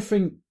I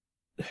think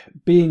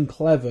being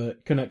clever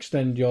can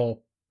extend your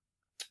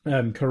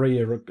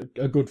career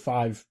a good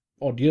 5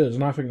 odd years,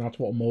 and I think that's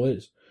what Mo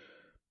is.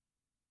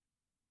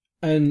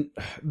 And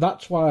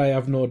that's why I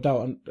have no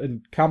doubt,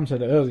 and Cam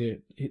said it earlier,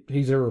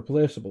 he's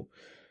irreplaceable.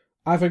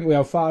 I think we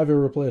have 5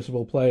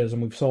 irreplaceable players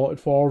and we've sorted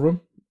 4 of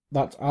them.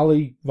 That's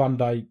Ali, Van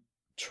Dijk,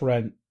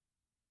 Trent,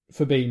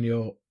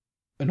 Fabinho,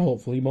 and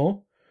hopefully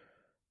Mo.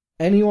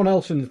 Anyone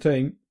else in the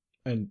team,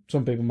 and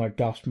some people might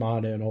gasp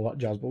Mane and all that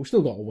jazz, but we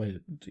still got to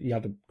wait. He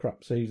had a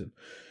crap season.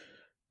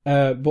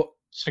 But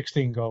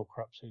 16 goal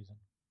crap season.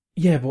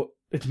 Yeah, but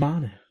it's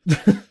Mane.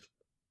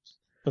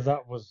 But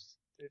that was...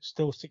 It's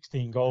still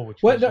 16 goal,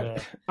 which well,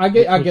 was... I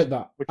get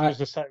that.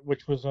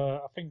 Which was I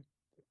think,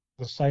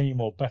 the same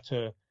or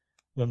better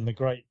than the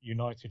great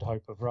United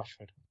hope of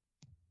Rashford.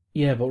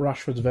 Yeah, but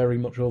Rashford's very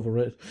much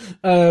overrated.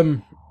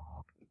 But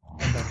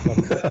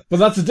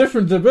that's a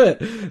different debate.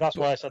 That's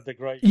why I said the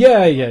great...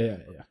 Yeah.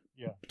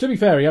 To be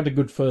fair, he had a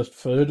good first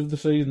third of the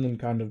season and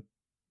kind of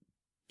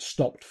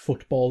stopped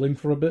footballing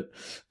for a bit.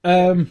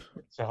 To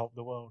help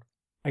the world.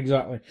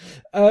 Exactly.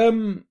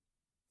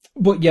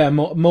 But yeah,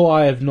 Mo,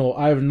 I have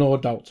no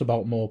doubts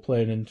about Mo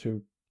playing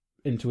into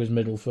his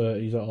middle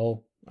 30s at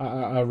all.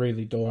 I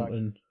really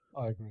don't,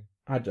 I agree.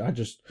 I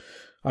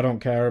don't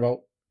care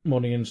about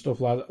money and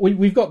stuff like that.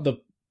 We've got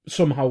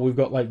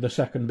like the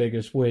second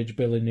biggest wage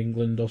bill in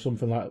England or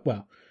something like that.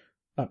 Well,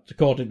 That's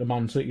according to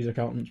Man City's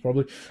accountants,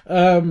 probably.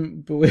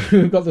 But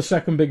we've got the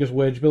second biggest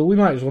wage bill. We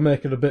might as well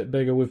make it a bit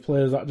bigger with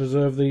players that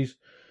deserve these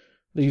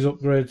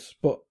upgrades.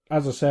 But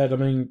as I said, I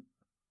mean,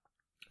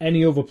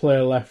 any other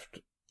player left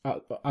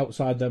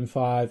outside them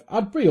 5,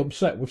 I'd be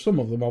upset with some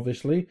of them,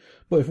 obviously.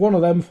 But if one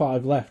of them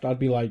 5 left, I'd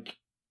be like,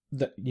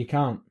 you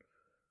can't.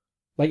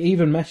 Like,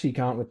 even Messi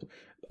can't.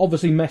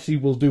 Obviously,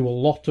 Messi will do a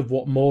lot of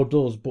what Mo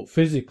does, but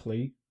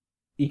physically,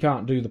 he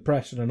can't do the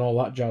pressing and all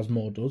that jazz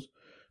Mo does.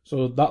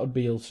 So that would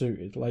be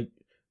ill-suited. Like,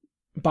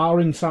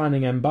 barring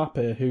signing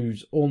Mbappe,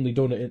 who's only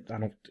done it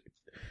in...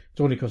 It's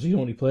only because he's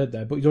only played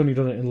there, but he's only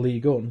done it in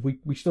League One.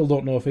 We still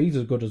don't know if he's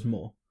as good as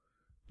Mo.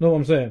 Know what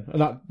I'm saying?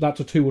 And that's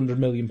a £200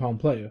 million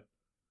player.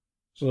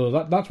 So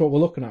that's what we're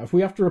looking at. If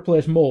we have to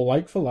replace Mo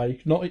like for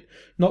like,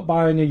 not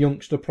buying a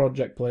youngster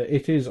project player,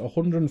 it is a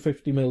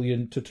 £150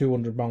 million to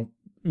 £200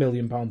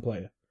 million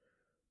player.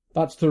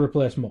 That's to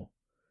replace Mo.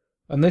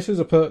 And this is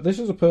a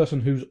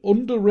person who's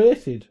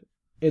underrated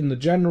in the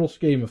general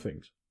scheme of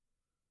things.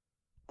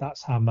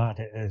 That's how mad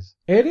it is.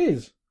 It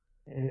is.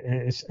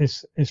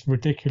 It's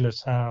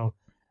ridiculous how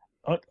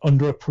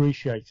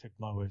underappreciated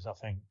Mo is, I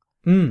think.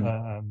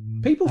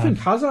 People think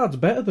Hazard's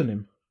better than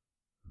him.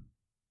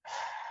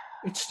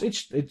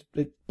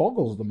 It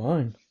boggles the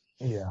mind.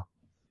 Yeah.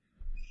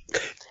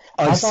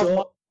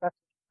 Hazard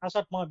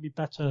might be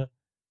better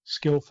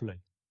skillfully.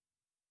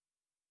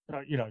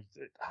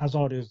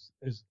 Hazard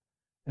is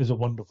a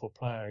wonderful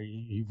player.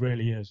 He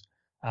really is,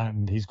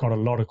 and he's got a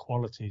lot of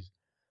qualities.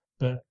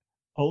 But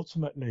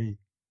ultimately,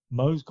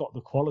 Mo's got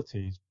the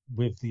qualities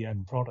with the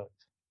end product.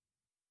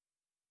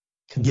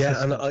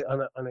 Yeah, and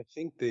I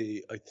think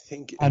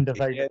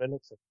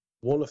availability.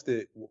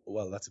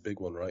 That's a big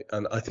one, right?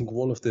 And I think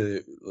one of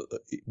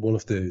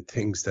the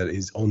things that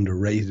is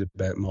underrated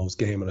about Mo's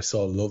game, and I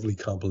saw a lovely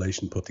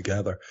compilation put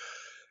together,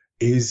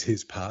 is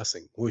his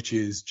passing, which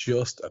is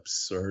just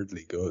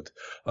absurdly good.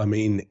 I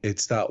mean,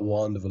 it's that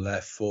wand of a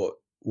left foot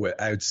with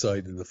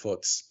outside of the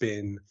foot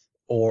spin,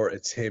 or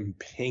it's him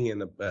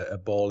pinging a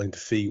ball into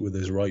feet with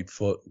his right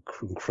foot,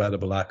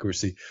 incredible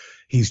accuracy.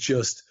 He's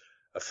just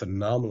a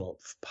phenomenal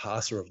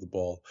passer of the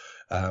ball,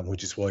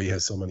 which is why he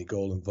has so many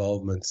goal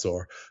involvements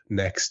or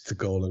next to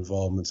goal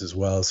involvements as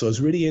well. So it's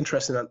really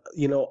interesting. And, I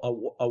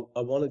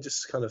want to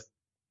just kind of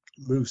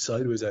move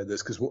sideways out of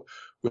this, because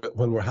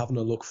when we're having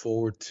a look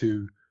forward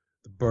to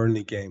the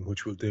Burnley game,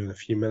 which we'll do in a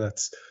few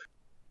minutes.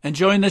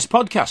 Enjoying this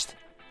podcast?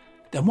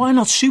 Then why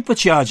not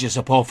supercharge your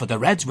support for the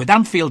Reds with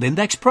Anfield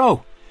Index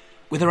Pro?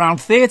 With around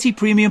 30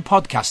 premium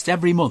podcasts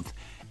every month,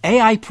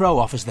 AI Pro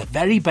offers the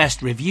very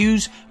best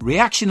reviews,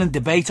 reaction and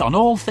debate on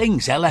all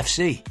things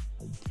LFC.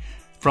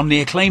 From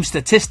the acclaimed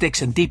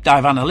statistics and deep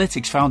dive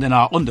analytics found in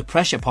our Under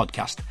Pressure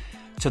podcast,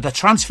 to the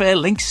transfer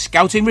links,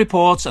 scouting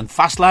reports and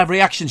fast live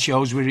reaction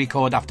shows we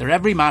record after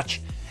every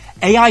match,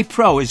 AI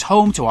Pro is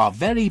home to our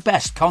very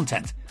best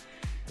content.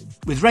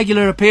 With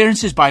regular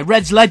appearances by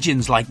Reds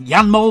legends like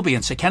Jan Molby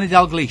and Sir Kenny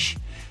Dalglish,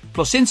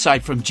 plus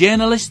insight from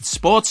journalists,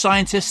 sports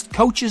scientists,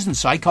 coaches and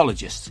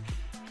psychologists.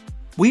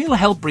 We'll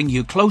help bring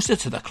you closer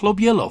to the club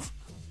you love.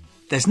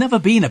 There's never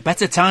been a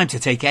better time to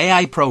take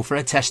AI Pro for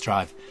a test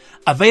drive.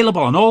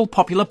 Available on all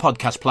popular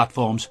podcast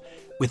platforms,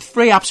 with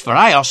free apps for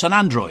iOS and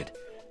Android.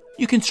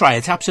 You can try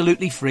it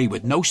absolutely free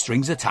with no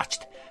strings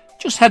attached.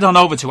 Just head on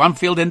over to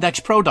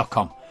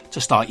AnfieldIndexPro.com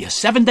to start your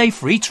 7-day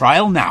free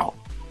trial now.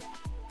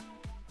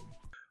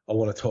 I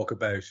want to talk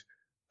about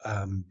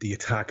the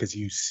attack as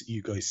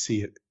you guys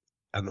see it,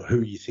 and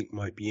who you think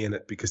might be in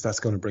it, because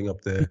that's going to bring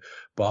up the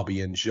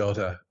Bobby and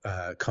Jota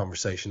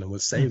conversation, and we'll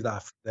save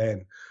that for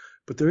then.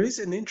 But there is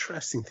an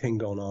interesting thing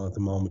going on at the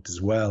moment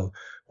as well,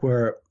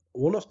 where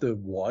one of the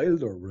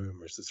wilder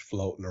rumours that's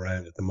floating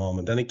around at the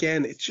moment, and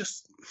again, it's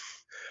just,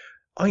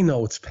 I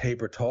know it's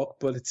paper talk,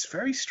 but it's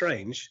very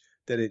strange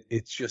that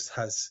it just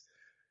has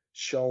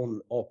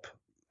shown up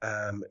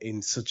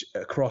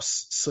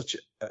across such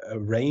a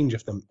range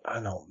of them. I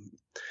know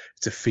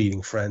it's a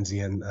feeding frenzy,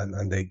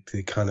 and they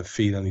kind of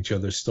feed on each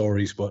other's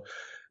stories, but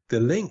the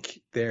link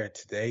there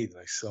today that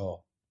I saw,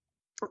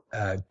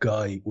 a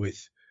guy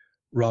with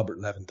Robert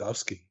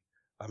Lewandowski,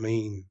 I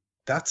mean,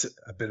 that's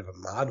a bit of a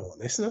mad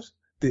one, isn't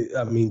it?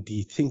 I mean, do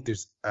you think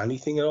there's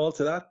anything at all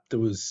to that?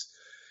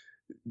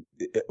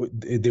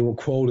 They were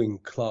quoting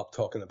Klopp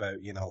talking about,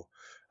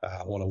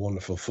 what a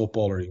wonderful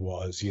footballer he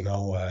was,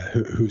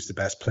 who's the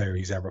best player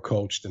he's ever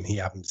coached, and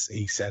he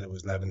said it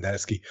was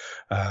Lewandowski.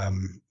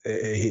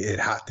 It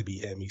had to be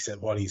him. He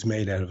said what he's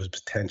made out of his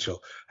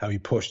potential, how he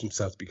pushed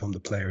himself to become the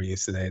player he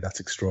is today. That's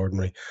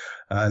extraordinary.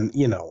 And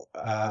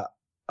I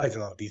don't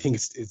know. Do you think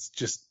it's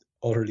just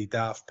utterly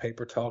daft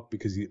paper talk,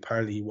 because he's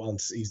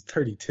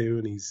 32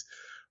 and he's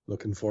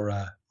looking for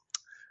a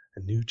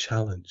new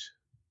challenge?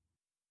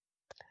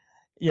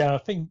 Yeah, I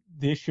think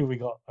the issue we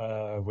got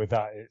with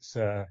that, it's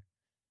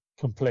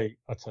complete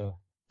utter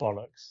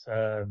bollocks.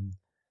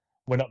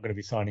 We're not going to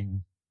be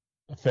signing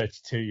a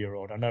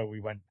 32-year-old. I know we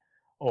went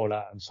all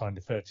out and signed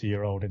a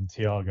 30-year-old in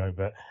Thiago,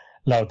 but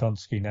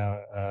Lewandowski now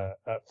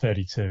at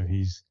 32,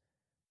 he's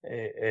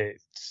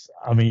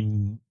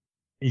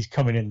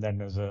coming in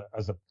then as a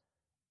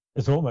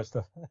it's almost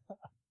a.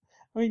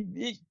 I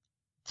mean,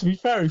 to be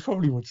fair, he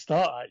probably would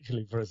start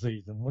actually for a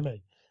season, wouldn't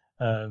he?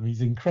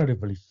 He's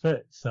incredibly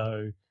fit,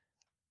 so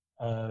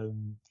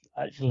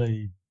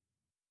actually,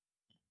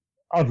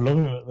 I'd love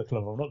him at the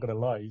club. I'm not going to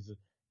lie;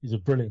 he's a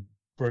brilliant,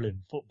 brilliant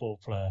football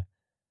player.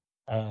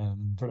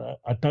 But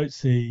I don't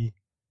see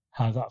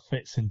how that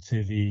fits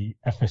into the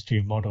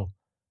FSG model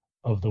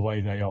of the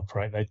way they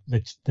operate.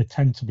 They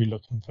tend to be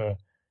looking for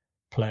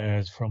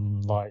players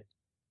from like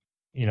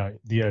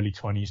the early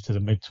 20s to the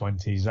mid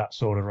 20s, that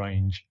sort of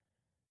range.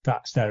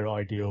 That's their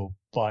ideal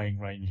buying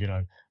range,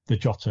 the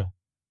Jota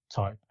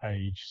type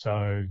age.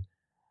 So,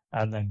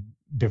 and then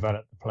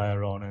develop the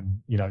player on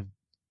and,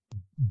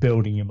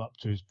 building him up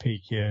to his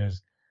peak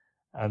years.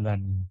 And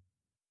then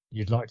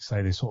you'd like to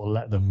say they sort of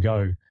let them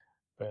go,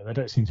 but they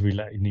don't seem to be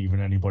letting even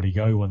anybody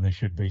go when they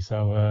should be.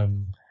 So,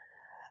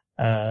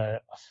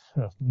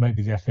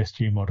 maybe the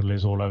FSG model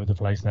is all over the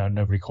place now.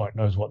 Nobody quite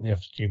knows what the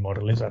FSG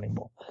model is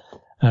anymore.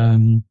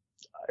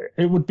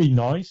 It would be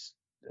nice.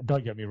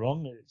 Don't get me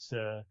wrong. It's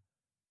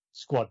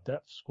squad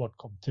depth, squad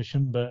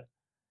competition, but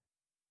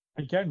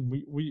again,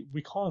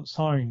 we can't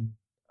sign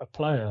a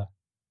player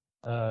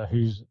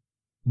who's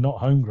not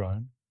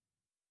homegrown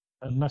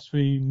unless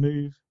we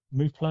move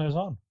players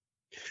on.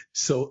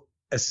 So,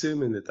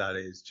 assuming that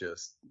is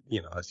just,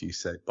 as you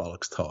said,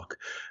 bollocks talk,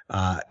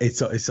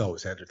 it's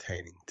always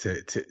entertaining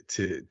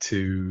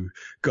to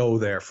go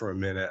there for a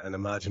minute and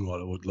imagine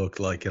what it would look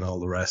like and all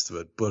the rest of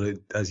it. But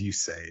it, as you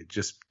say, it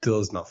just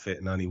does not fit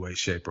in any way,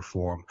 shape, or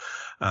form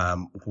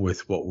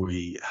with what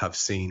we have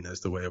seen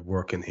as the way of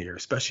working here,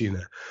 especially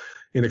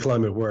in a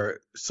climate where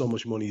so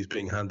much money is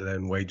being handed out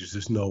in wages.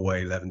 There's no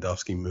way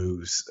Lewandowski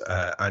moves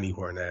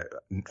anywhere now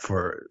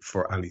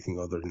for anything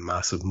other than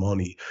massive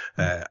money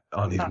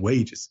on his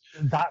wages.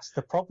 That's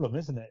the problem,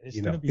 isn't it?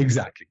 It's going to be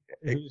exactly.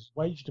 His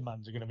wage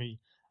demands are going to be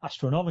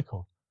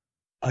astronomical.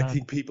 I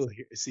think people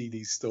see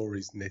these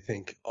stories and they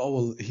think, oh,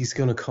 well, he's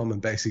going to come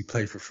and basically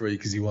play for free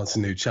because he wants a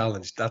new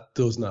challenge. That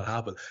does not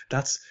happen.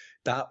 That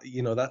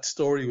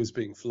story was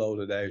being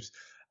floated out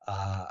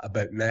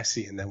about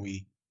Messi, and then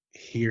we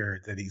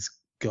hear that he's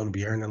going to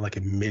be earning like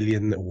 $1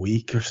 million a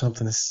week or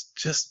something. It's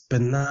just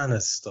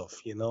bananas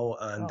stuff,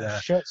 and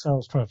shirt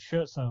sales, Trev,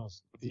 shirt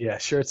sales. Yeah,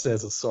 shirt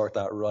sales will sort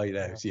that right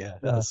out. Yeah,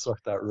 that'll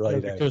sort that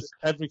right out. Because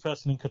every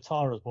person in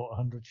Qatar has bought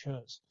 100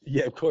 shirts.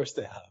 Yeah, of course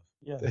they have.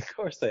 Yeah, of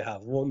course they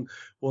have. One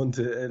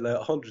to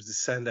 100 to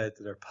send out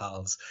to their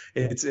pals.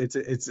 It's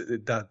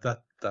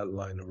that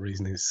line of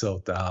reasoning is so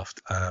daft.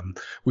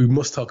 We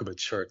must talk about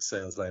shirt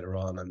sales later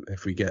on, and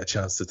if we get a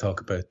chance to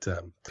talk about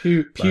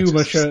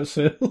Puma shirt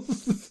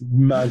sales,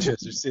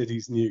 Manchester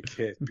City's new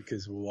kit,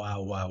 because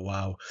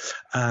wow.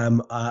 I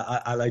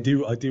do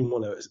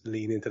want to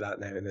lean into that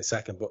now in a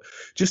second, but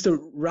just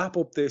to wrap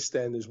up this,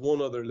 then there's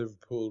one other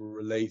Liverpool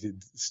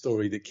related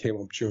story that came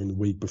up during the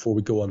week before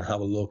we go on and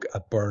have a look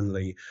at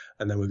Burnley,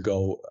 and then we'll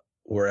go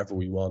wherever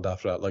we want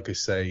after that. Like I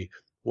say,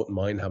 wouldn't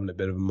mind having a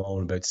bit of a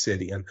moan about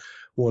City. And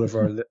one of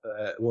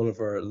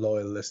our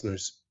loyal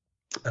listeners,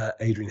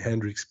 Adrian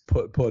Hendricks,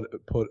 put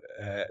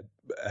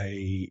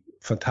a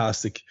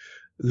fantastic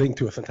link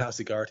to a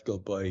fantastic article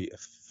by a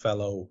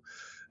fellow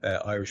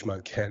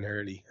Irishman, Ken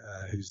Early,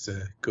 who's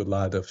a good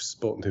lad. I've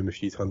spoken to him a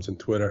few times on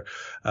Twitter,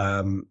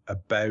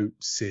 about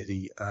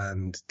City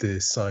and the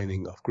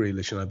signing of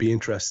Grealish. And I'd be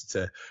interested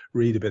to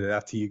read a bit of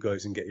that to you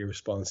guys and get your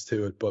response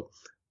to it. But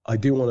I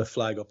do want to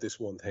flag up this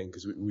one thing,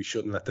 because we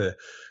shouldn't let the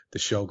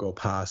show go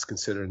past,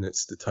 considering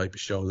it's the type of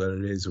show that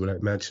it is,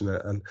 without mentioning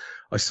it. And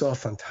I saw a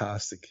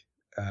fantastic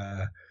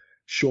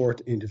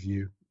short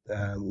interview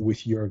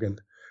with Jurgen,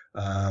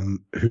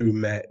 who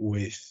met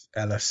with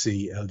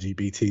LFC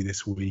LGBT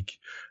this week.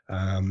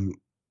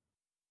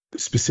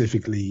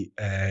 Specifically,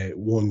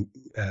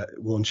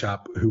 one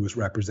chap who was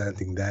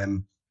representing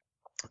them,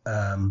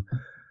 and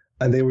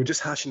they were just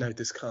hashing out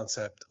this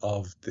concept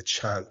of the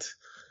chant,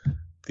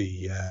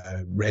 the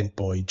Rent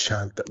Boy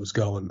chant that was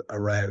going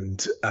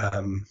around,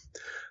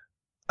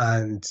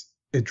 and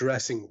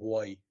addressing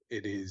why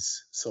it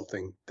is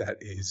something that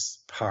is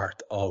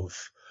part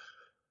of,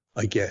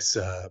 I guess,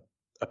 a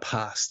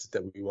past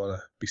that we want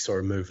to be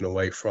sort of moving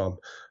away from,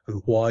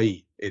 and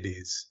why it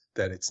is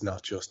that it's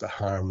not just a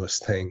harmless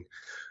thing.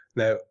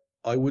 Now,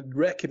 I would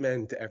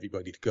recommend to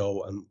everybody to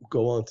go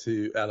on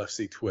to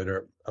LFC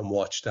Twitter and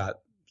watch that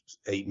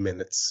 8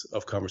 minutes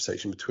of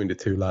conversation between the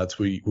two lads,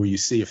 where you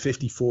see a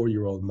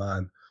 54-year-old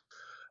man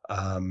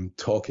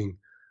talking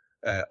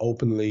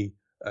openly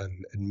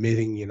and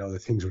admitting,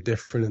 that things were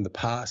different in the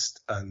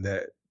past, and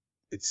that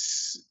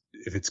if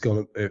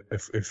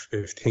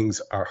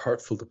things are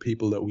hurtful to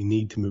people that we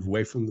need to move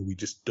away from, that we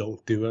just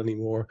don't do it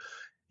anymore.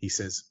 He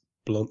says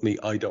bluntly,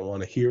 I don't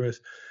want to hear it.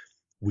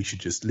 We should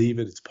just leave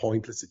it. It's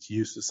pointless. It's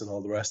useless, and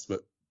all the rest of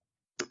it.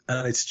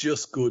 And it's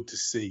just good to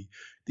see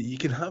that you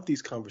can have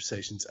these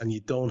conversations and you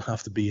don't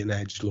have to be an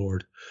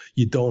edgelord.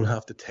 You don't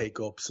have to take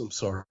up some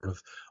sort of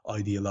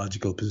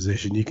ideological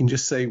position. You can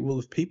just say, well,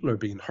 if people are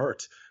being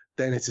hurt,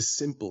 then it's a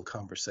simple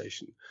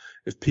conversation.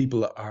 If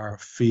people are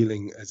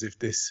feeling as if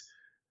this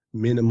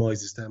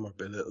minimizes them or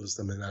belittles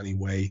them in any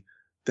way,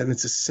 then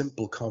it's a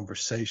simple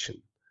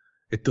conversation.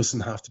 It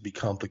doesn't have to be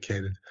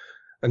complicated.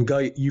 And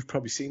Guy, you've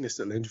probably seen this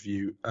little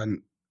interview,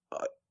 and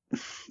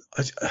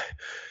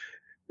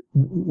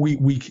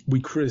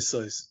we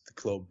criticize the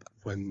club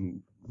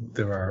when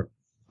there are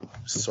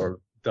sort of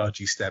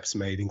dodgy steps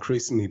made.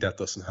 Increasingly, that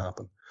doesn't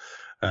happen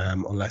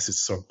unless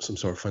it's some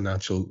sort of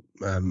financial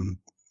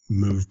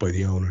move by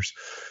the owners.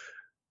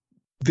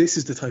 This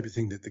is the type of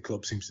thing that the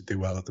club seems to do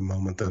well at the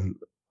moment, and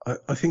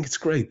I think it's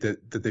great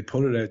that they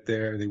put it out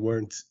there. They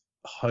weren't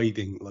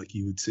hiding like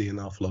you would see an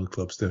awful lot of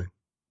clubs doing.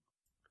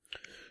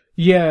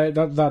 Yeah,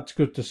 that's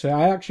good to say.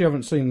 I actually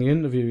haven't seen the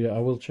interview yet. I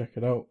will check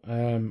it out.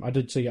 I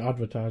did see it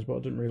advertised, but I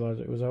didn't realise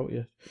it was out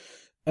yet.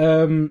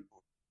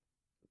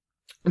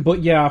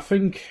 But yeah, I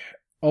think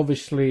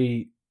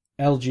obviously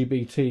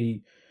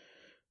LGBT,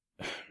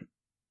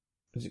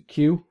 is it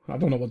Q? I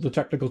don't know what the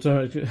technical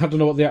term is. I don't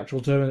know what the actual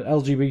term is.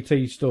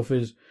 LGBT stuff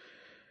is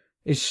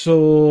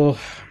so,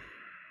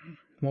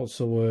 what's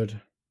the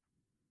word?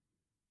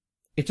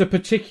 It's a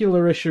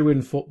particular issue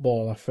in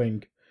football, I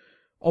think.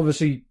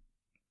 Obviously,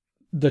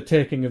 the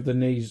taking of the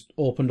knees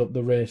opened up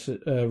the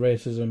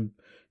racism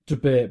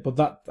debate, but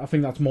I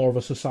think that's more of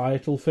a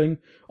societal thing.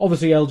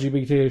 Obviously,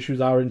 LGBT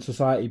issues are in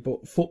society,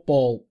 but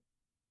football,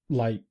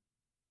 like,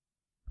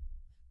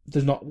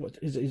 there's not.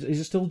 Is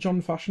it still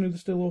John Fashion who's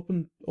still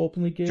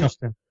openly gay?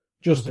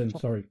 Justin,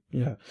 sorry,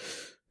 yeah.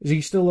 Is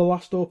he still the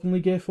last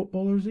openly gay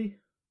footballer? Is he?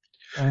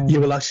 Yeah,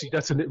 well, actually,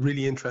 that's a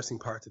really interesting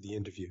part of the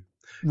interview.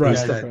 Right.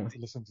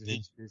 Listen to the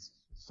interviews.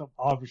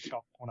 I was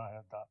shocked when I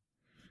heard that.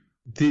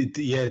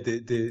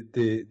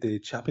 The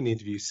chap in the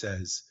interview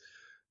says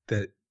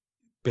that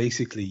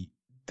basically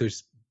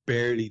there's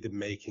barely the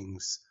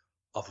makings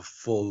of a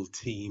full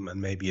team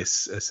and maybe a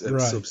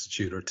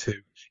substitute or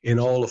two in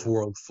all of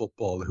world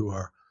football who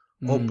are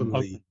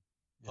openly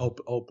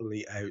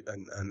out,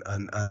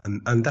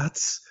 and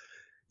that's,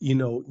 you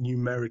know,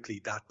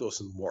 numerically that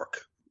doesn't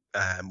work.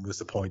 Was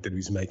the point that he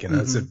was making.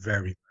 That's a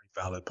very, very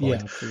valid point.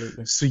 Yeah,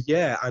 absolutely. So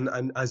yeah,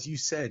 and as you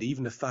said,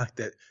 even the fact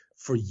that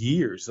for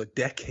years, like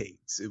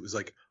decades, it was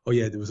like, oh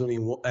yeah, there was only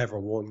ever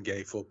one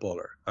gay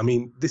footballer. I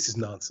mean, this is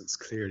nonsense,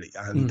 clearly,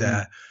 and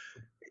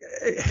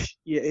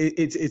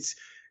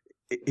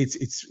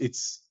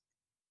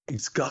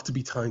it's got to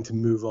be time to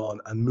move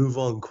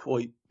on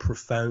quite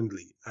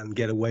profoundly and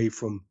get away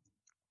from,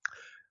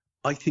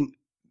 I think,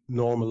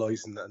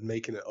 normalizing that and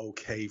making it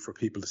okay for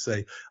people to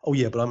say, oh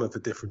yeah, but I'm of a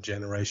different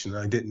generation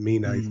and I didn't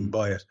mean anything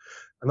by it.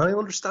 And I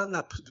understand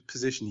that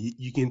position.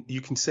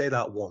 You can say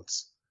that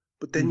once,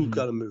 but then you've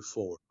got to move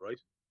forward, right?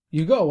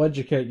 You've got to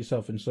educate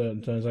yourself in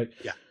certain terms. Like,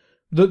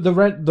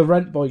 the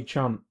rent boy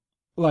chant.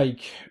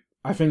 Like,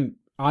 I think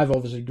I've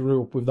obviously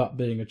grew up with that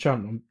being a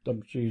chant.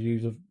 I'm sure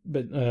you've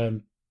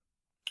been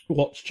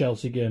watched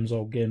Chelsea games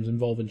or games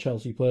involving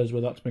Chelsea players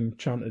where that's been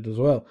chanted as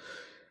well.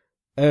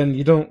 And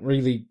you don't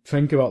really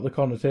think about the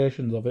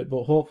connotations of it,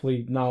 but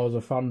hopefully now as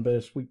a fan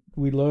base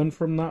we learn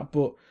from that.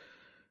 But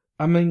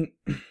I mean,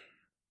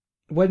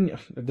 when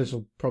this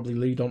will probably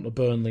lead on to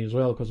Burnley as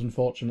well, because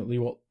unfortunately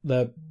what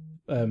their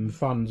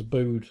fans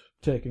booed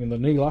taking the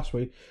knee last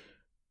week.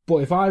 But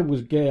if I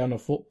was gay and a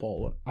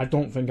footballer, I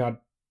don't think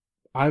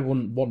I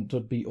wouldn't want to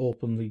be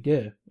openly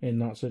gay in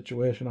that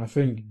situation. I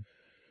think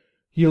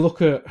you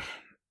look at,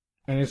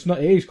 and it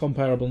is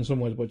comparable in some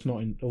ways, but it's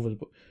not in others.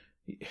 But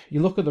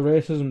you look at the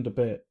racism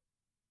debate.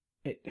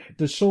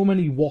 There's so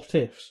many what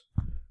ifs.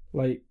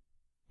 Like,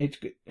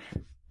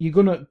 you're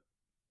gonna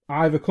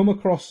come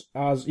across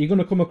as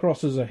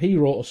a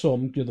hero to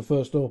some. You're the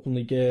first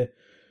openly gay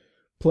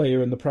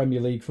player in the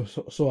Premier League for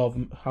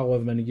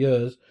however many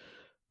years,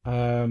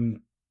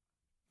 and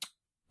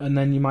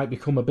then you might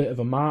become a bit of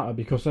a martyr,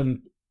 because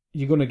then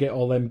you're gonna get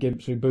all them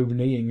gimps who boo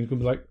kneeing. You're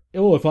gonna be like,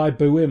 oh, if I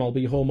boo him, I'll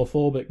be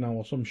homophobic now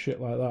or some shit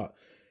like that.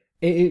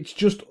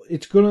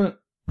 It's gonna.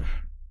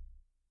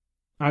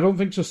 I don't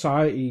think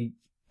society,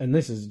 and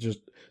this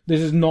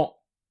is not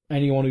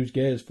anyone who's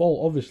gay's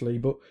fault, obviously,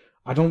 but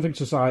I don't think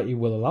society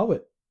will allow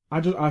it.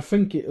 I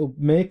think it'll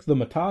make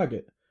them a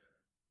target.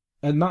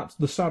 And that's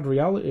the sad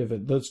reality of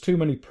it. There's too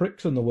many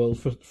pricks in the world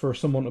for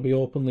someone to be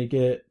openly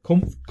gay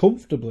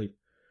comfortably.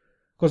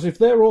 Because if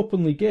they're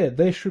openly gay,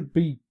 they should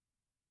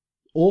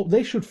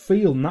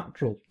feel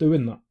natural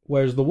doing that.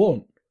 Whereas they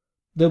won't.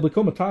 They'll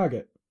become a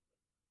target.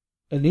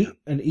 An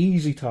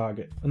easy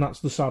target. And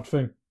that's the sad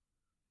thing.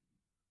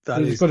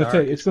 It's going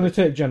to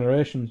take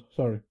generations.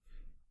 Sorry.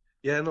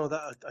 Yeah, no,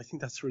 I think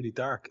that's really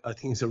dark. I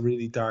think it's a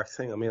really dark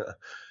thing. I mean,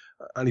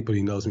 anybody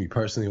who knows me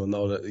personally will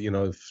know that, you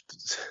know,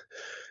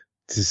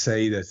 to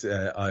say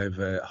that I have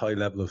a high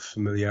level of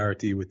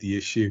familiarity with the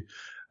issue,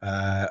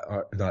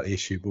 or not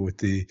issue, but with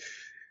the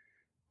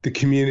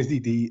community,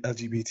 the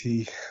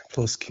LGBT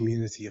plus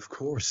community, of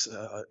course,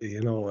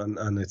 you know,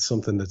 and it's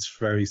something that's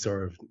very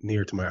sort of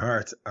near to my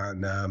heart,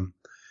 and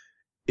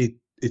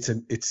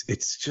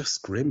it's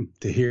just grim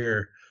to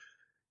hear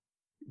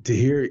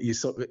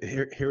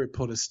it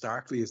put as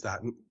starkly as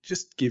that. And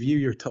just give you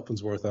your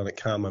tuppence worth on it,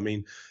 Cam. I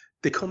mean,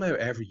 they come out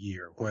every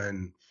year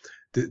when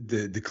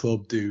the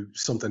club do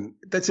something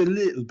that's a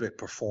little bit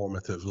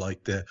performative,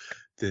 like the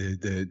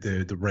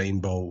the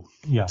rainbow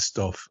Yeah.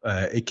 stuff.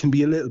 It can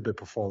be a little bit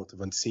performative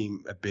and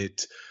seem a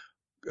bit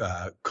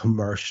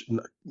commercial,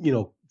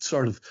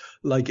 sort of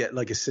like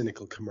a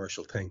cynical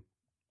commercial thing.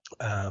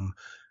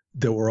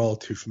 That we're all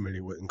too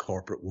familiar with in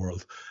corporate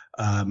world.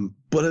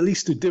 But at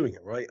least they're doing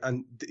it, right?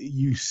 And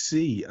you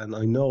see, and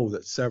I know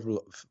that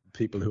several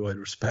people who I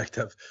respect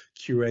have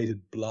curated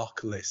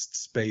block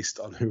lists based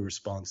on who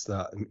responds to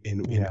that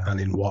and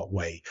in what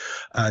way.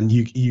 And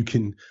you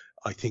can,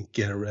 I think,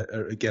 get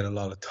a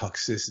lot of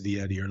toxicity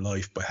out of your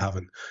life by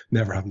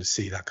never having to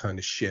see that kind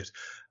of shit.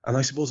 And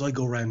I suppose I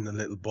go around in a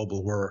little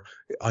bubble where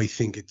I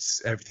think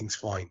everything's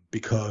fine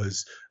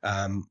because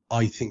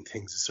I think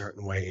things a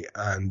certain way,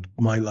 and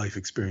my life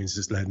experience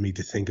has led me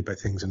to think about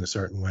things in a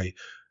certain way.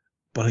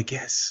 But I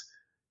guess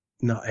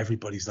not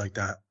everybody's like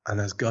that. And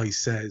as Guy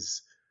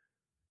says,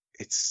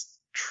 it's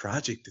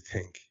tragic to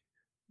think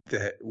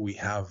that we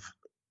have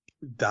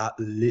that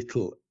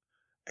little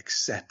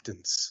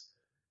acceptance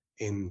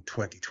in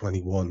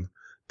 2021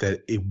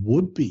 that it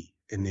would be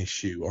an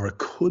issue, or it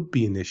could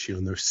be an issue,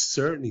 and there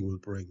certainly will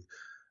bring,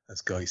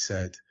 as Guy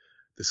said,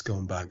 the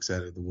scumbags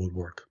out of the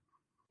woodwork.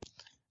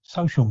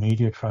 Social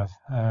media, Trev,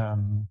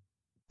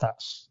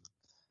 that's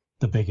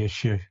the big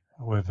issue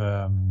with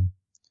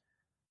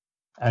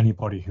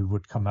anybody who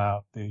would come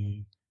out,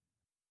 the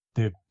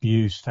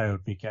abuse they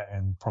would be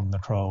getting from the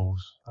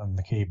trolls and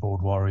the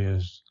keyboard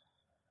warriors.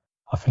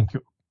 I think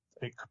it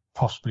could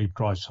possibly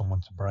drive someone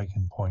to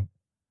breaking point.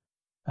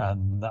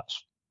 And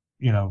that's,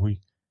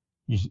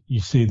 you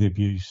see the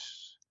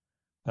abuse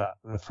that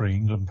the three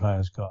England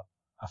players got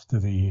after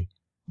the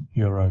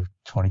Euro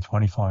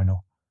 2020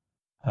 final.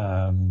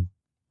 And,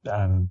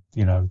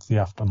 the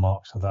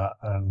aftermarks of that.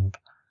 And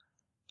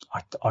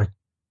I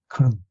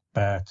couldn't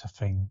bear to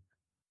think,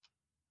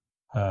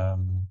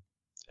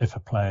 if a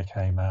player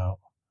came out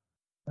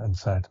and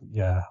said,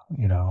 yeah,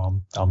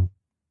 I'm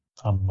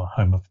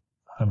a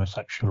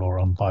homosexual, or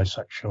I'm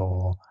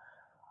bisexual,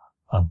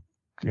 or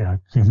can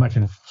you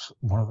imagine if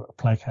a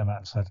player came out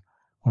and said,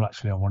 well,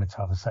 actually, I wanted to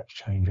have a sex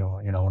change,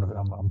 or,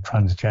 I'm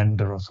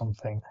transgender or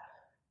something.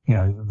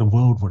 The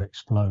world would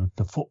explode.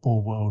 The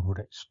football world would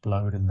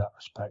explode in that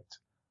respect.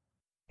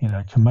 Can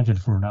you imagine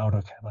if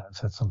Ronaldo came out and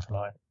said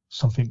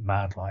something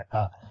mad like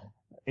that?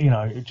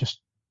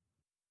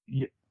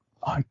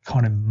 I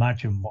can't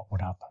imagine what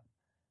would happen.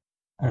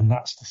 And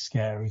that's the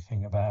scary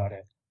thing about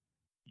it,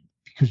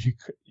 because you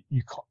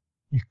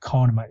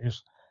can't imagine.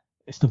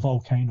 It's the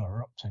volcano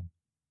erupting,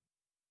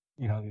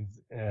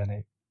 and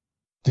it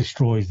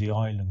destroys the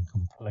island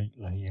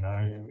completely.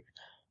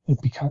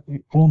 It became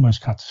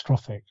almost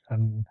catastrophic,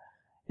 and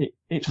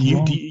it's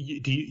wrong. Do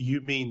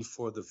you mean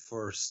for the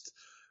first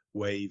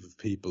wave of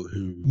people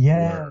who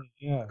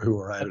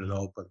were out and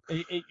open?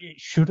 It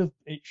should have.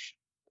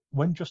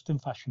 When Justin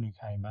Fashanu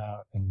came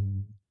out it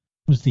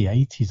was the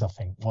 80s, I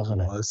think, wasn't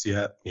it? It was,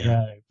 yeah.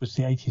 It was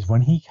the 80s.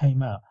 When he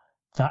came out,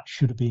 that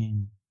should have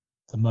been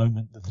the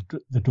moment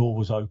that the door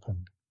was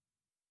opened,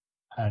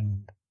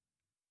 and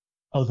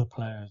other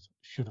players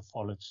should have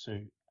followed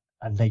suit,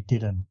 and they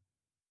didn't.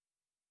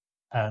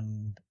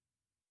 And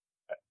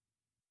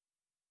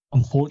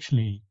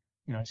unfortunately,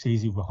 it's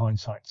easy with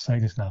hindsight to say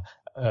this now,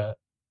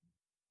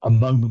 a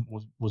moment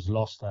was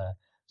lost there.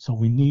 So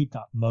we need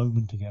that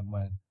moment again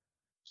when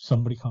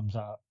somebody comes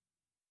out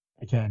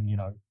again,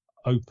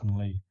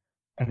 openly,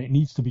 and it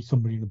needs to be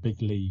somebody in a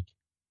big league.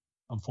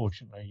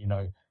 Unfortunately,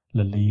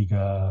 La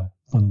Liga,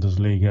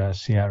 Bundesliga,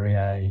 Serie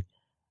A,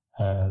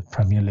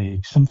 Premier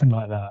League, something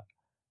like that.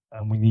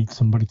 And we need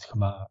somebody to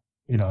come out,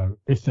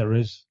 if there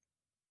is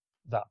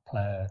that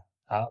player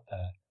out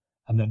there,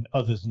 and then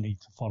others need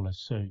to follow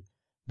suit,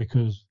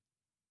 because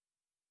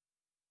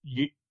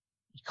you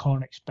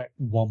can't expect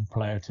one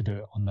player to do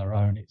it on their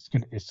own. It's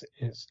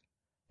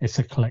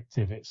a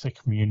collective, it's a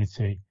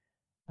community.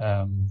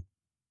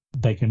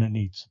 They're going to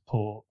need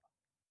support,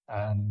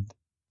 and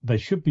they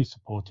should be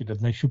supported, and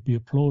they should be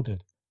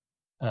applauded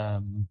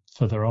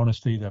for their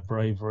honesty, their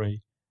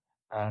bravery,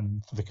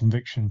 and for the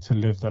conviction to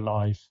live their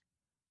life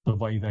the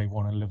way they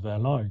want to live their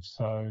lives.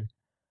 So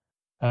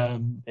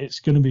it's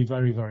going to be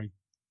very, very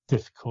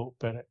difficult,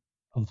 but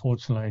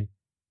unfortunately,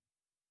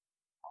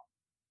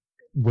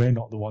 we're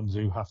not the ones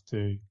who have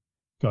to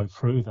go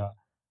through that.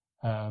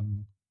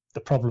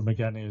 The problem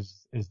again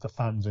is the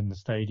fans in the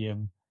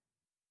stadium.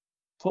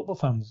 Football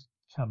fans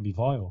can be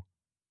vile,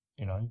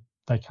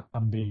 they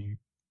can be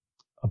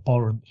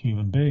abhorrent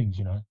human beings,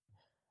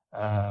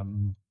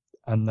 and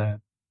they're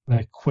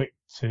quick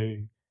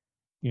to,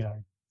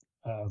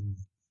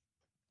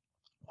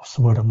 what's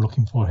the word I'm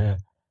looking for here?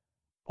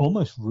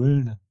 Almost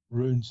ruin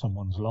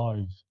someone's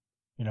lives,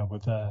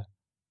 with their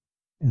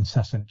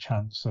incessant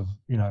chants of,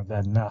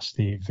 their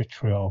nasty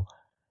vitriol.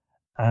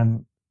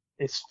 And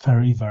it's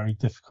very, very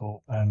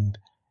difficult, and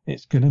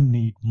it's going to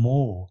need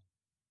more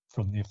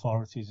from the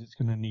authorities. It's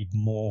going to need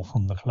more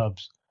from the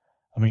clubs.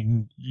 I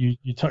mean, you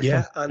touched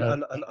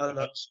on,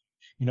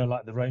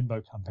 like the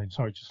Rainbow campaign.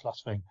 Sorry, just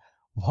last thing.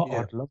 What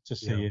I'd love to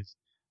see is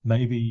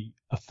maybe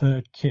a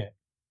third kit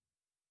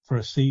for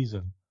a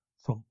season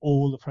from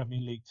all the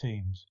Premier League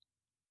teams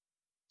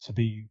to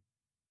be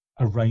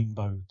a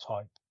rainbow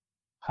type,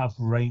 have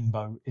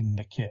rainbow in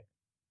the kit.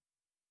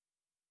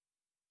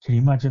 Can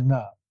you imagine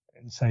that?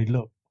 And say,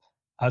 look,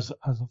 as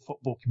a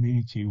football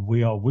community,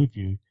 we are with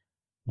you.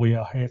 We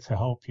are here to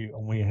help you,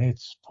 and we are here to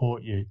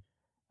support you.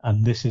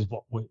 And this is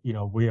what we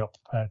are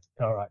prepared.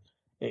 All right,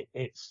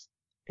 it's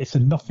a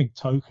nothing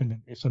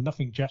token, it's a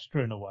nothing gesture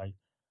in a way,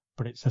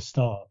 but it's a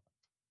start.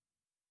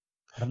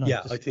 I don't know.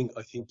 Yeah, I think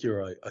you're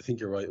right. I think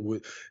you're right.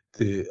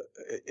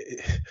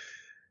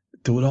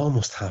 There would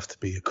almost have to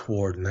be a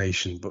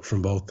coordination, but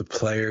from both the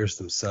players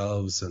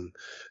themselves and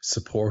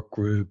support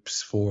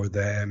groups for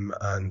them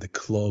and the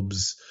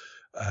clubs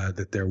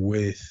that they're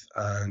with.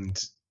 And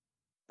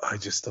I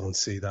just don't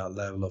see that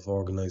level of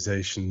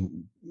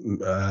organization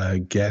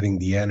getting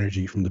the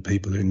energy from the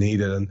people who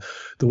need it. And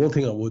the one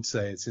thing I would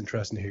say, it's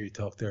interesting to hear you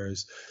talk there,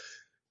 is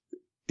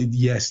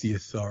yes, the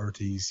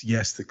authorities,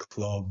 yes, the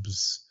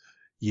clubs,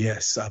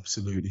 yes,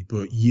 absolutely.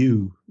 But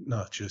you,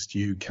 not just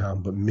you,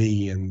 Cam, but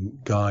me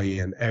and Guy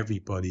and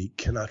everybody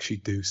can actually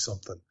do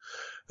something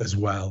as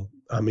well.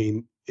 I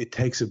mean, it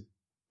takes a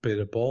bit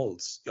of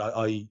balls.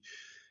 I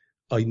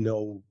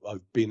know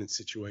I've been in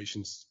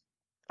situations.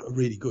 A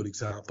really good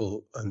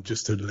example, and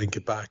just to link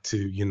it back to,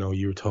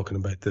 you were talking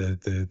about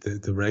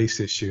the race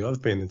issue.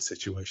 I've been in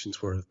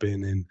situations where I've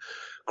been in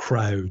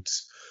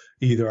crowds,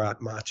 either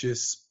at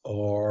matches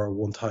or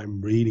one time,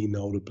 really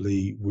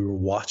notably, we were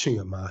watching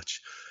a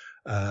match.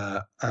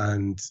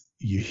 And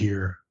you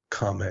hear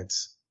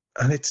comments,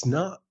 and it's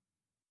not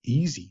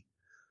easy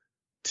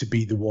to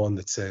be the one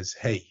that says,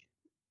 hey,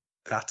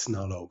 that's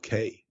not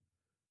okay.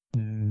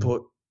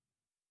 But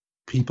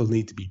people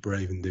need to be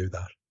brave and do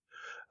that.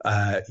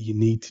 You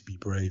need to be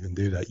brave and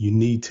do that. You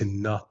need to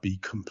not be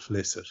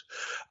complicit.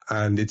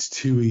 And it's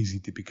too easy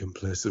to be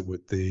complicit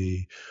with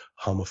the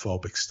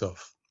homophobic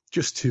stuff.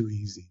 Just too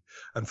easy.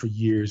 And for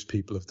years,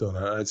 people have done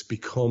it. And it's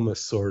become a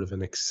sort of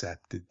an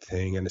accepted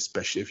thing. And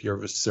especially if you're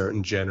of a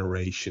certain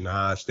generation,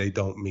 they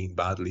don't mean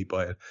badly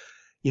by it.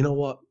 You know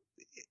what?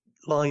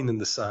 Line in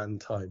the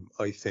sand time,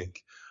 I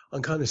think.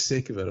 I'm kind of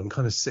sick of it. I'm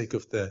kind of sick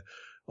of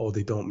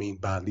they don't mean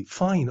badly.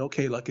 Fine.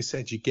 Okay. Like I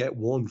said, you get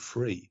one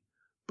free.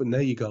 But now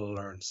you got to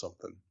learn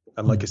something.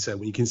 And like I said,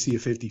 when you can see a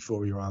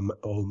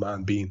 54-year-old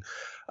man being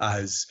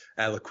as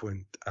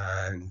eloquent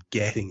and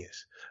getting it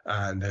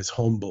and as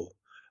humble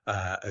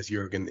as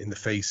Jurgen in the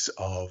face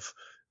of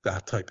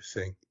that type of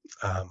thing,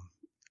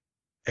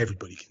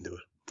 everybody can do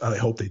it. And I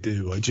hope they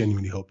do. I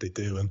genuinely hope they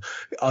do. And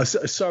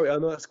sorry, I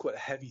know that's quite a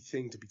heavy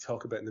thing to be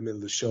talking about in the middle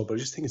of the show, but I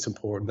just think it's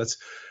important. That's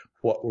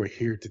what we're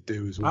here to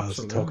do as well, is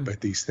to talk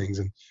about these things.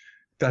 And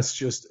that's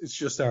just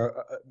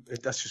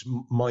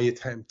my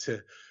attempt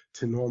to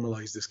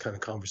normalize this kind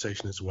of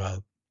conversation as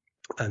well,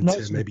 and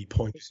to maybe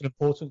point. It's an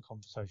important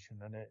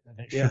conversation, and it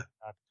should be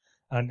had.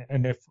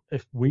 And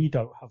if we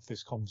don't have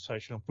this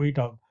conversation, if we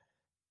don't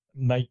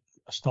make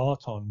a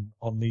start on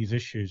these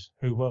issues,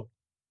 who will?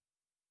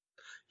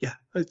 Yeah,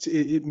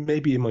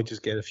 maybe it might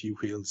just get a few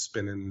wheels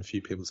spinning in a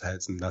few people's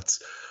heads, and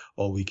that's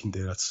all we can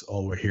do. That's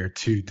all we're here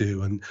to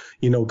do. And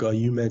Guy,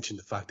 you mentioned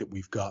the fact that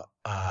we've got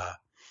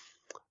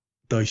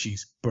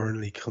Dyche's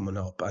Burnley coming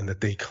up, and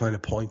that they kind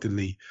of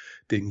pointedly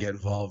didn't get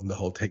involved in the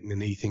whole taking the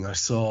knee thing. I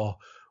saw,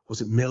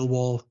 was it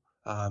Millwall?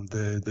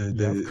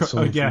 Millwall.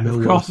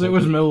 Of course it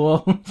was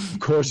Millwall.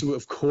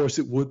 Of course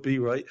it would be,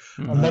 right?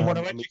 And they want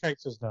to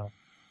educate us now.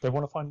 They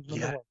want to find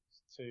another way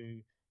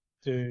to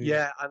do.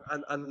 Yeah,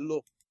 and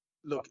look.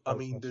 I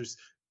mean, there's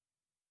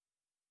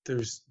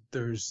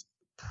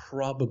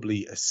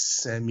probably a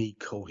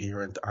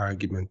semi-coherent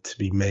argument to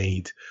be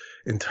made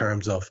in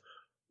terms of,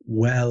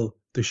 well,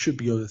 there should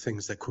be other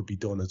things that could be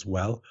done as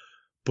well.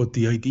 But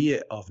the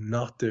idea of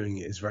not doing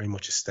it is very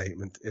much a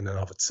statement in and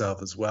of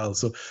itself as well.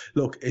 So,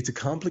 look, it's a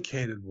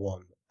complicated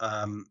one.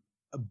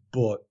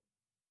 But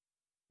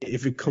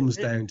if it comes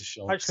down to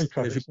showing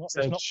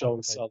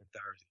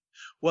solidarity,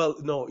 well,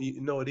 no,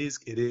 it is,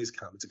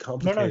 Cam. It's a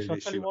complicated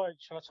issue.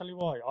 Shall I tell you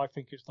why? I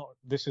think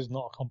this is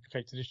not a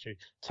complicated issue.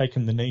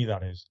 Taking the knee,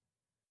 that is.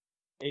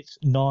 It's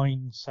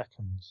 9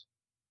 seconds.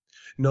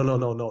 No.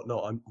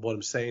 What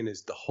I'm saying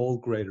is the whole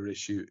greater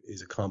issue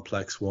is a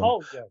complex one.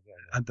 Oh, yeah.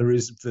 And there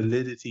is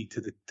validity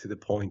to the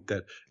point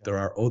that there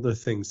are other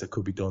things that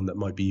could be done that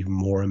might be even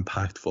more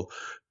impactful.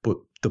 But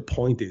the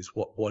point is,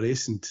 what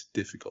isn't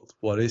difficult,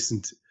 what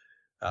isn't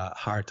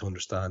hard to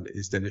understand,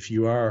 is that if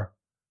you are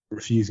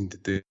refusing to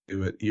do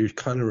it, you're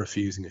kind of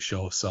refusing a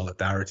show of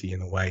solidarity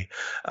in a way.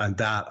 And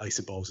that, I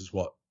suppose, is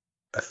what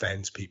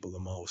offends people the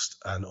most,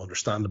 and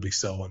understandably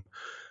so. And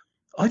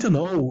I don't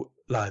know,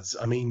 lads.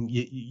 I mean,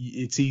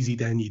 it's easy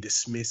then you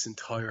dismiss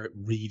entire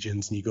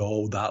regions and you go,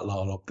 oh, that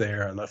lot up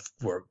there. And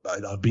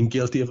I've been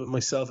guilty of it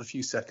myself a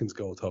few seconds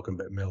ago talking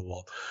about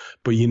Millwall.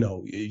 But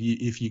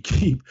if you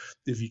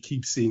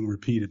keep seeing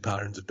repeated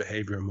patterns of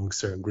behaviour among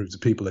certain groups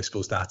of people, I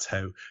suppose that's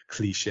how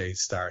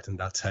cliches start, and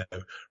that's how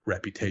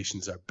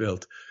reputations are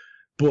built.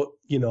 But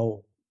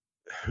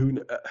who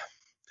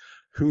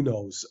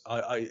knows?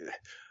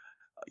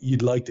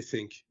 You'd like to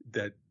think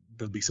that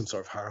there'll be some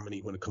sort of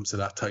harmony when it comes to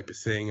that type of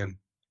thing. And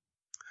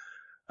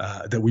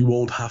that we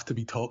won't have to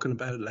be talking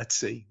about. Let's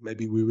see.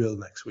 Maybe we will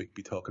next week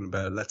be talking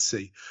about it. Let's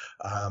see.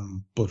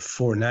 But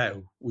for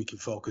now, we can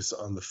focus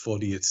on the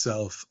footy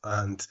itself.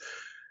 And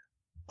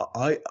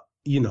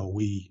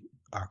we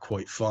are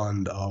quite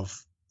fond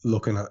of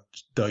looking at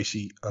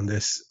Dicey on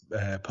this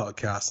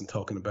podcast and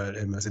talking about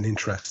him as an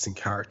interesting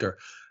character.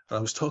 And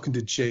I was talking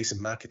to Jason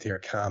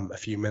McAteer, Cam, a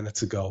few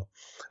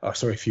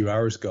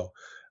hours ago,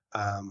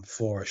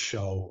 for a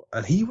show,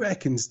 and he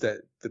reckons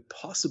that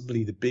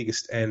possibly the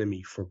biggest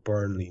enemy for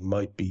Burnley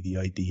might be the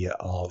idea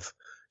of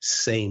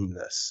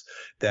sameness.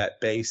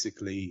 That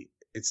basically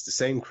it's the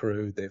same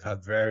crew. They've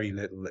had very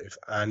little, if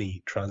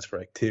any, transfer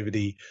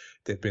activity.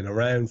 They've been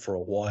around for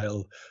a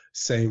while,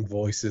 same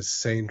voices,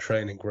 same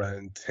training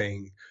ground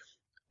thing.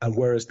 And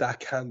whereas that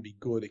can be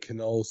good, it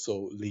can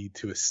also lead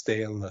to a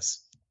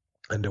staleness.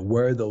 And there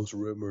were those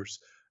rumours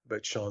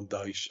about Sean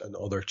Dyche and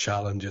other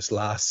challenges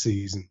last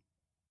season.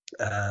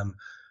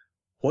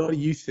 What do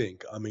you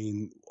think? I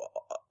mean,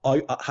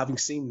 I having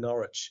seen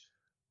Norwich,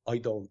 I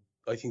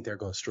think they're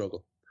going to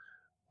struggle.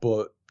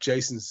 But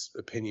Jason's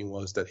opinion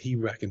was that he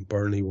reckoned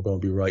Burnley were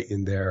going to be right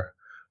in there,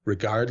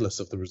 regardless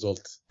of the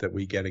result that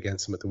we get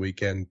against them at the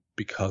weekend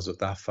because of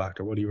that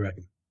factor. What do you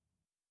reckon?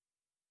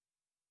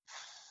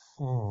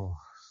 Oh,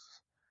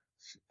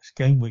 it's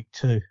game week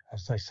 2,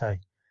 as they say.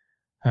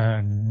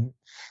 And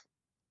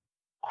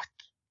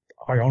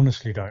I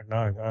honestly don't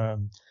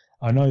know.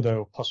 I know they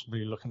were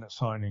possibly looking at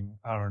signing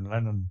Aaron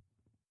Lennon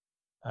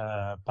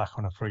back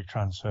on a free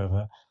transfer,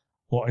 but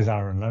what is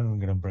Aaron Lennon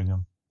going to bring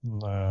them?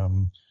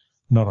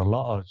 Not a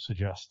lot, I'd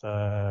suggest.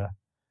 Where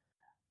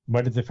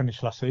did they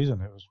finish last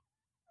season? It was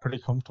pretty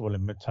comfortable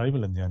in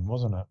mid-table in the end,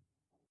 wasn't it?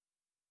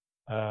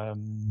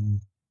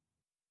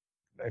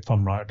 If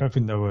I'm right, I don't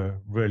think they were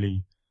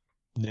really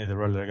near the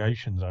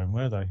relegation zone,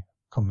 were they?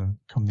 Come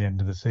the end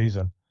of the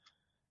season.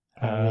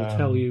 I will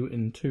tell you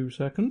in 2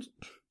 seconds.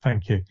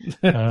 Thank you.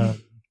 I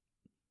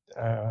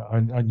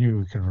knew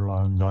we could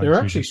rely on guys. They're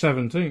actually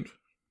 17th.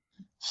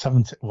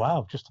 17.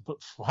 Wow,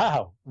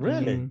 wow,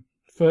 really?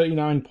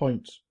 39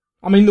 points.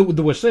 I mean,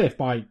 they were safe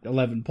by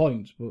 11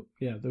 points, but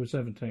yeah, they were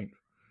 17th.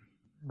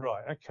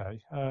 Right,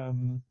 okay.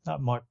 That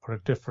might put a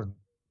different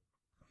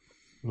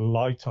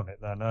light on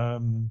it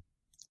then.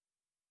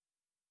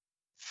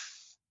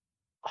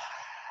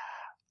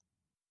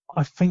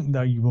 I think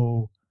they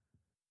will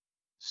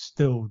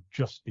still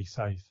just be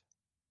safe.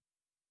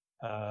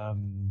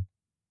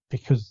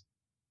 Because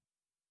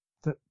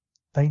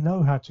they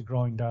know how to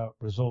grind out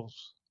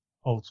results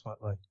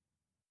ultimately.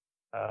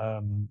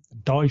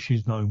 Dyche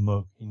is no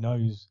mug. He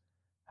knows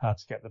how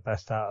to get the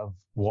best out of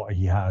what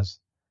he has.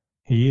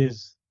 He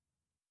is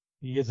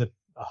a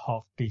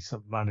half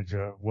decent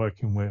manager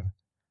working with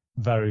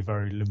very,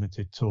 very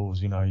limited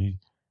tools. You know,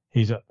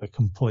 he's at the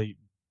complete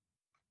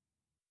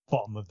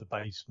bottom of the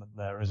basement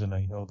there, isn't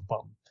he? Or the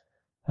bottom.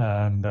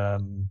 And I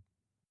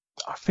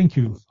think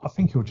he'll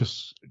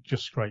just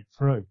scrape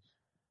through.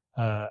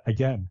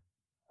 Again,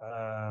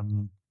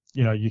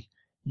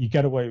 you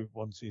get away with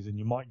one season,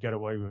 you might get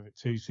away with it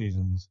 2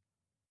 seasons,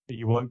 but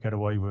you won't get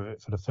away with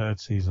it for the 3rd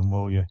season,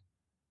 will you?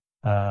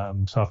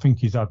 So I think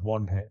he's had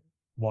one hit,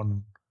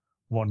 one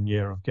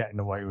year of getting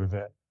away with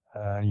it.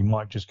 You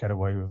might just get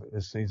away with it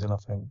this season, I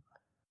think.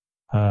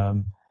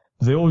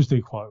 They always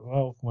do quite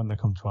well when they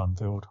come to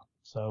Anfield.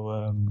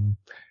 So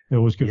they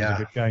always give us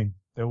a good game.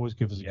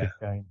 Good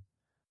game.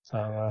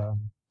 So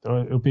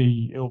it'll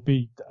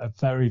be a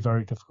very,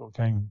 very difficult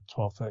game,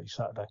 12:30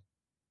 Saturday.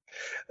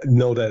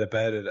 No doubt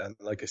about it. And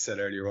like I said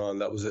earlier on,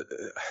 that was a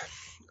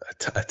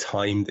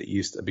time that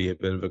used to be a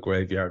bit of a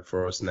graveyard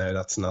for us. Now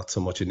that's not so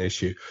much an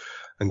issue.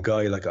 And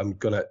Guy, like, I'm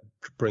going to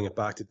bring it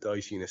back to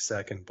Dicey in a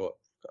second, but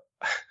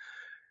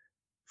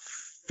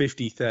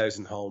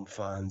 50,000 home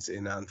fans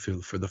in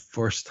Anfield for the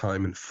first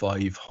time in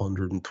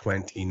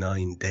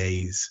 529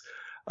 days.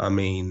 I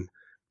mean,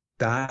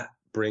 that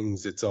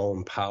brings its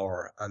own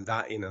power, and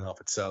that in and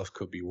of itself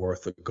could be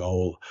worth a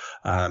goal,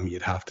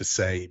 you'd have to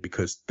say,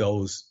 because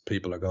those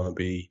people are going to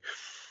be,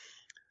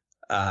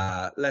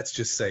 let's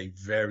just say,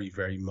 very,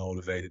 very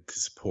motivated to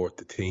support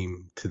the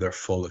team to their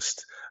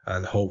fullest,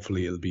 and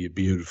hopefully it'll be a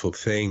beautiful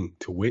thing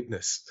to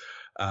witness.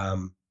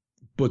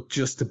 But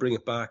just to bring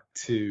it back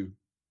to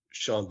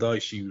Sean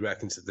Dyche, he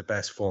reckons that the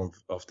best form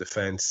of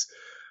defence,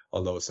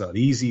 although it's not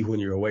easy when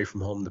you're away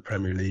from home in the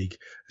Premier League,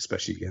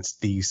 especially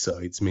against these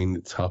sides, meaning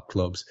the top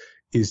clubs,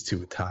 is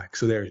to attack.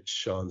 So there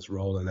Sean's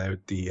rolling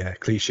out the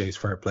cliches,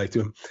 fair play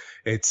to him.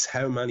 It's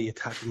how many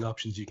attacking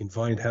options you can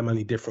find, how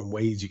many different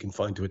ways you can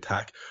find to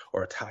attack,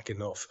 or attack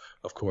enough,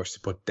 of course, to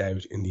put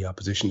doubt in the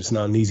opposition. It's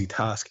not an easy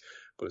task,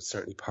 but it's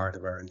certainly part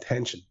of our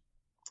intention.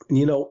 And,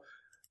 you know,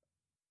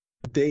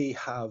 they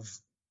have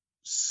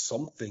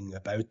something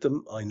about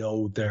them. I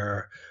know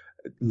their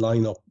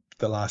lineup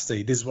the last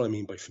day, this is what I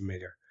mean by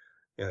familiar.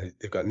 You know,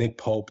 they've got Nick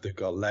Pope, they've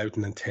got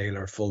Loughton and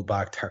Taylor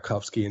fullback,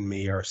 Tarkovsky and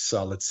me are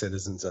solid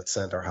citizens at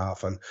centre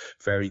half and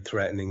very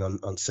threatening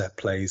on set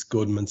plays.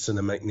 Goodmanson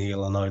and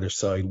McNeil on either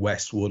side,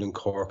 Westwood and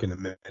Cork in the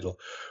middle,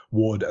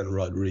 Wood and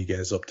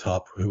Rodriguez up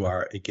top, who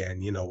are,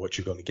 again, you know what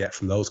you're going to get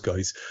from those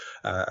guys,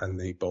 and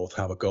they both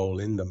have a goal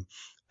in them.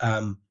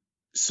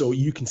 So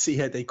you can see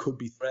how they could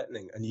be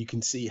threatening, and you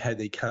can see how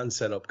they can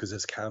set up, because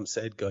as Cam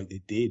said, Guy,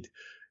 they did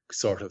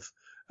sort of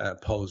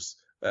pose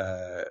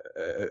a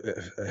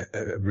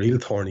real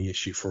thorny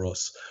issue for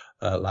us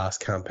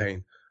last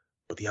campaign.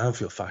 But the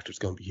Anfield factor is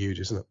going to be huge,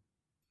 isn't it?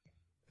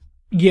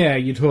 Yeah,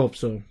 you'd hope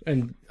so,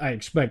 and I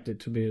expect it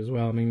to be as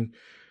well. I mean,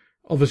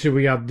 obviously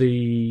we had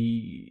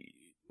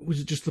was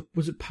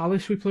it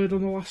Palace we played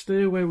on the last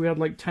day where we had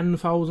like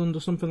 10,000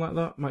 or something like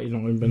that? Might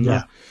not have been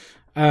that.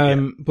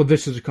 But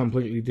this is a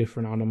completely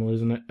different animal,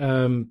 isn't it?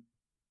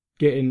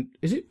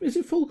 Is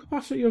it full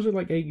capacity or is it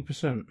like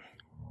 80%?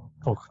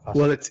 Full capacity.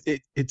 Well,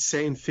 it's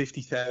saying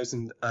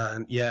 50,000,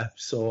 and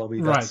so I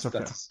mean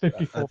that's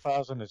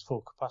 54,000 is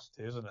full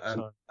capacity, isn't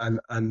it?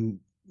 And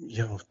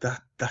you know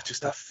that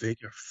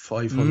figure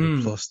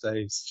 500 plus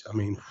days. I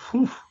mean,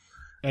 whew,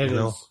 it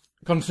is.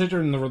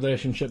 Considering the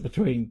relationship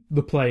between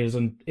the players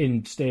and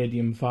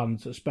in-stadium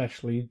fans,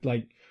 especially,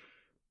 like,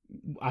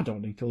 I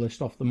don't need to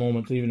list off the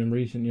moments, even in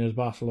recent years,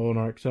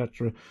 Barcelona,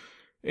 etc.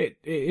 It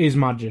is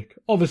magic.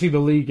 Obviously, the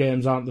league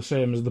games aren't the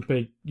same as the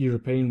big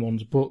European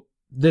ones, but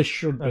this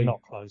should be... They're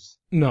not close.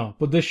 No,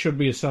 but this should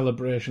be a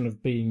celebration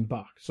of being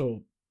back.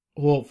 So,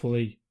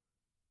 hopefully,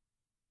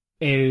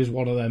 it is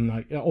one of them.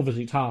 Like,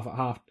 obviously, it's hard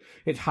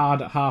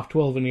at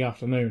 12:30 in the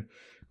afternoon,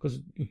 because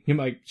you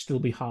might still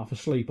be half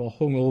asleep or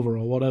hungover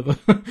or whatever.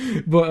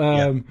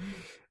 But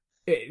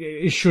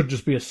it should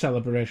just be a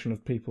celebration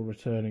of people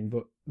returning.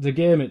 But the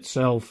game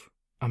itself,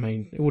 I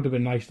mean, it would have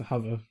been nice to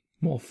have a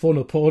more fun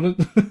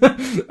opponent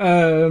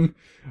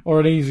or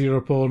an easier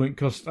opponent,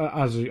 because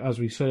as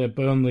we say,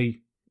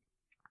 Burnley,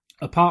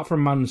 apart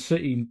from Man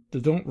City, they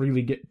don't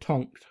really get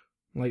tonked.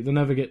 Like, they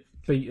never get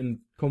beaten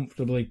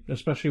comfortably,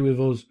 especially with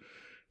us.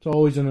 It's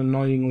always an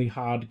annoyingly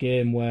hard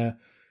game where,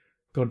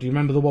 God, do you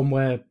remember the one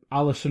where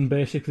Alisson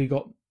basically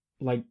got,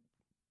 like,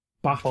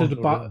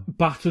 battered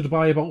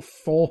by about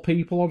 4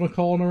 people on a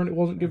corner and it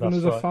wasn't given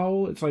as a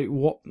foul? It's like,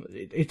 what?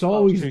 It's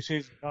always...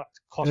 That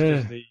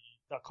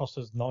cost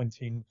us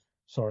 19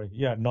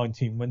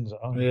 wins at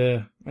home.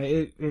 Yeah.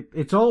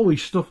 It's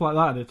always stuff like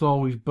that. It's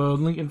always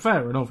Burnley. And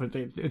fair enough,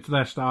 it's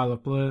their style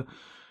of play.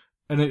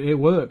 And it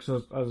works,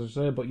 as I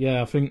say. But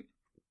yeah, I think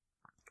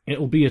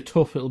it'll be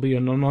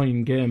an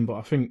annoying game, but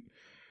I think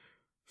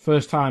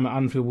first time at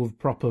Anfield with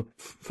proper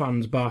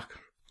fans back,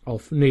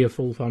 or near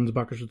full fans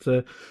back, I should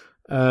say.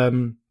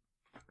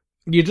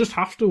 You just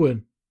have to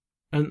win.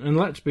 And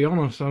let's be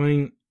honest, I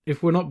mean,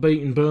 if we're not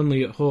beating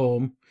Burnley at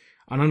home,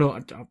 and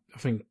I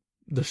think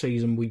the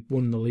season we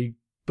won the league,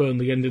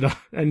 Burnley ended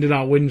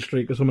our win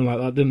streak or something like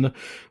that, didn't they?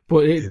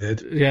 But it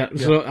did. Yeah,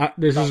 so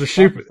this is a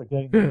stupid... the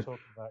game we're talking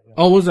about, yeah.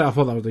 Oh, was it? I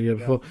thought that was the year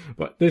before.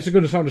 But this is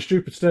going to sound a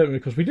stupid statement,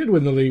 because we did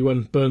win the league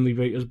when Burnley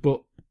beat us,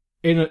 but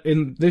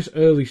in this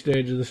early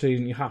stage of the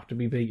season, you have to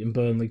be beating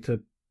Burnley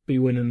to be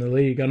winning the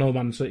league. I know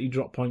Man City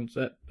dropped points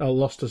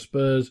lost to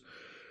Spurs,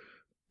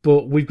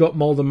 but we've got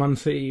more than Man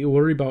City to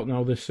worry about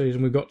now this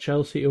season. We've got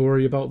Chelsea to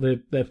worry about.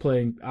 They're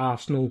playing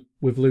Arsenal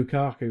with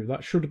Lukaku.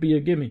 That should be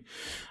a gimme.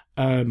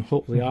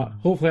 Hopefully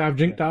I've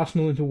jinxed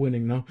Arsenal into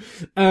winning now.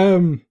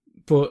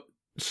 But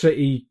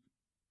City,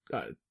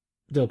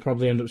 they'll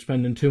probably end up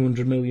spending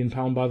 £200 million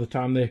by the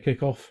time they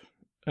kick off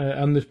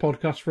and this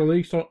podcast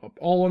released,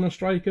 all on a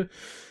striker.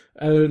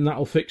 And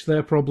that'll fix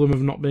their problem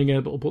of not being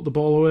able to put the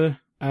ball away.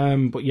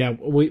 But yeah,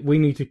 we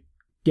need to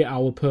get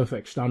our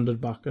perfect standard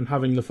back, and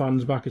having the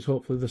fans back is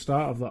hopefully the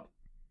start of that.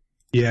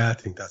 Yeah, I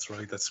think that's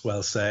right. That's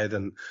well said.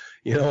 And,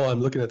 I'm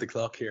looking at the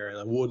clock here, and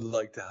I would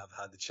like to have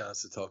had the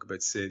chance to talk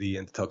about City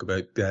and to talk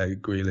about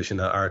Grealish in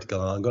that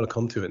article. And I'm going to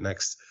come to it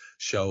next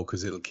show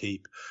because it'll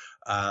keep.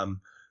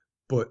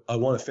 But I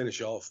want to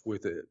finish off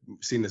with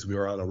seeing as we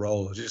were on a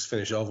roll, I'll just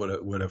finish off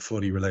with a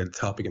footy-related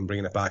topic and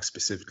bringing it back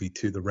specifically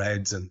to the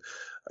Reds. And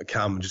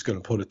Cam, I'm just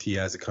going to put it to you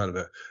as a kind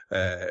of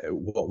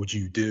what would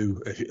you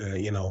do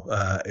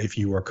if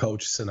you were a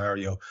coach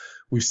scenario.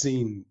 We've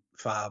seen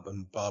Fab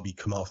and Bobby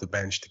come off the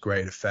bench to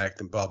great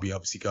effect, and Bobby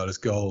obviously got his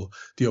goal.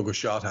 Diogo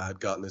Jota had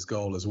gotten his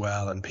goal as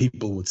well, and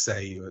people would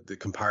say the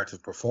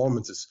comparative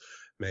performances,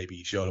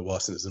 maybe Jota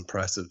wasn't as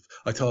impressive.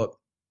 I thought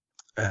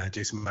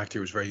Jason McTeer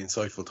was very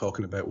insightful,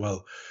 talking about,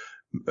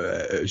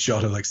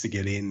 Jota likes to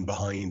get in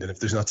behind, and if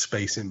there's not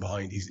space in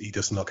behind, he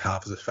doesn't look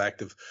half as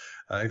effective.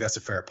 I think that's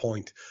a fair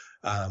point.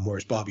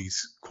 Whereas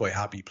Bobby's quite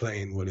happy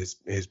playing with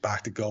his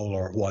back to goal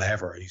or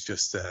whatever. He's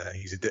just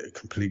he's a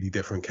completely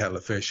different kettle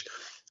of fish.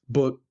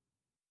 But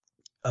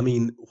I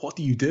mean, what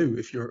do you do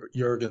if you're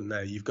Jurgen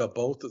now? You've got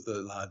both of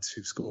the lads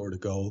who've scored a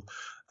goal.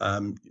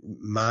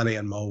 Mane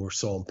and Mo were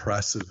so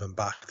impressive and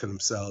back to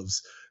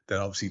themselves that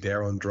obviously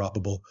they're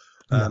undroppable.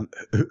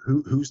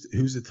 Who's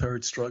the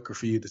third striker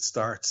for you that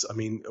starts? I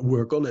mean,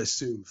 we're going to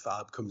assume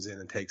Fab comes in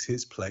and takes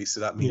his place, so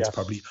that means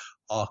probably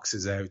Ox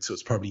is out, so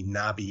it's probably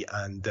Naby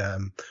and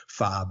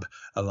Fab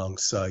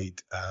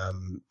alongside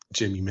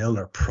Jimmy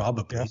Milner,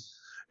 probably,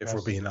 if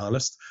we're being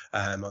honest,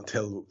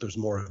 until there's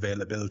more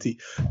availability.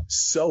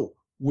 So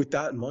with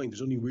that in mind,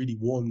 there's only really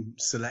one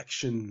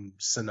selection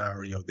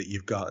scenario that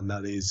you've got, and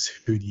that is,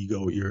 who do you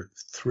go with your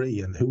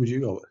 3, and who would you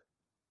go with?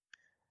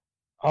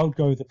 I would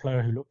go with the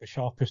player who looked the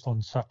sharpest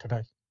on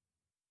Saturday.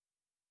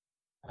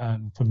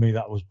 And for me,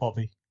 that was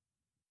Bobby.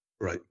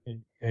 Right.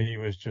 He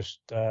was just,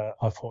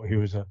 I thought he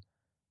was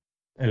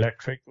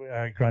electric.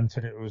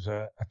 Granted, it was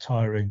a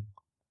tiring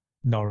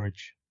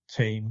Norwich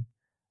team.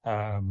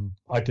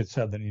 I did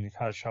say that in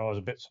the show I was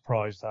a bit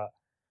surprised that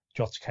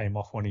Jota came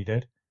off when he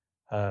did,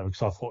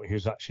 because I thought he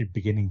was actually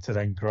beginning to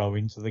then grow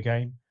into the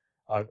game.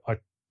 I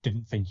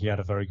didn't think he had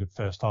a very good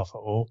first half at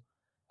all,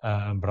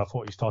 but I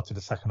thought he started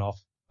the second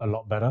half a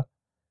lot better.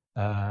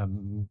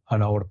 And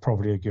I would have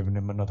probably given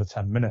him another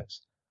 10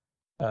 minutes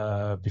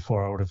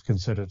before I would have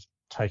considered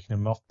taking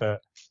him off.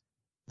 But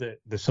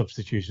the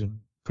substitution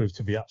proved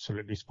to be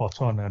absolutely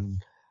spot on,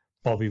 and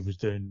Bobby was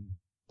doing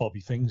Bobby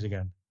things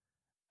again.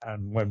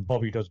 And when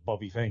Bobby does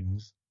Bobby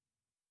things,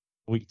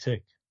 we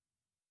tick.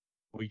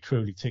 We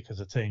truly tick as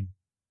a team.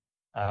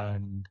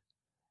 And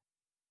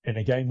in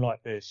a game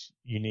like this,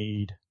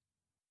 in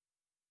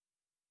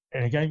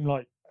a game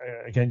like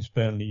against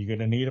Burnley, you're going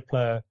to need a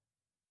player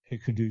who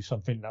can do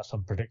something that's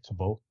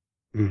unpredictable,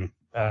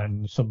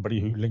 and somebody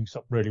who links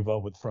up really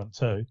well with front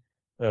two,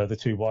 the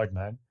two wide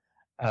men.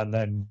 And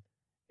then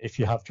if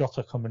you have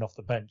Jota coming off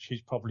the bench,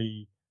 he's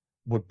probably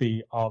would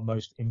be our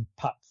most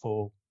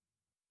impactful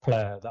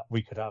player that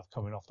we could have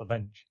coming off the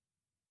bench,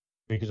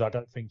 because I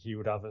don't think he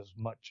would have as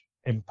much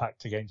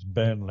impact against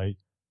Burnley.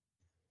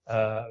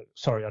 I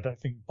don't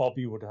think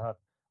Bobby would have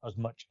as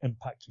much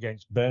impact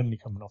against Burnley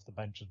coming off the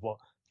bench as what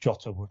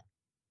Jota would.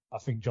 I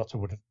think Jota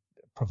would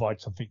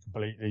provide something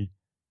completely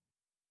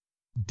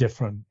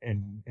different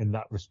in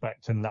that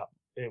respect, and that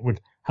it would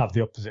have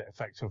the opposite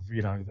effect of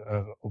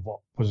of what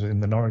was in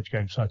the Norwich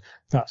game. So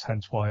that's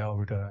hence why I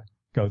would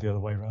go the other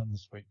way around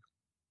this week.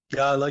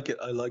 Yeah, I like it.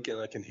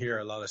 And I can hear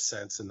a lot of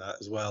sense in that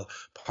as well.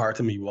 Part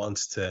of me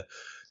wants to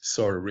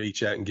sort of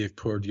reach out and give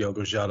poor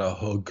Diogo Jota a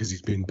hug because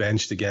he's been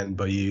benched again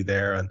by you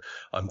there, and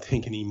I'm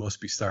thinking he must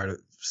be starting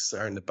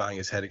to bang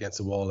his head against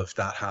the wall if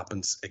that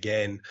happens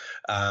again.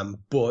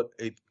 But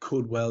it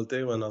could well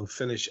do, and I'll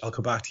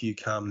come back to you,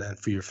 Cam, then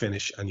for your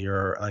finish and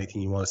your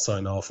anything you want to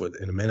sign off with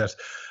in a minute.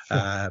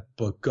 Sure.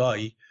 But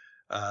Guy,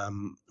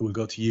 we'll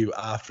go to you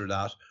after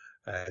that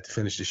to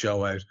finish the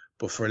show out.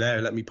 But for now,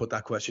 let me put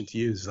that question to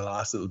you. This is the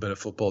last little bit of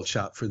football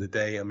chat for the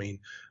day. I mean,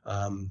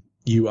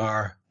 you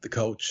are the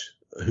coach.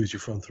 Who's your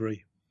front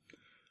three?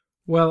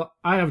 Well,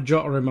 I have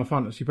Jota in my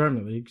fantasy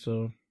Premier League,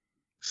 so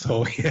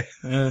yeah,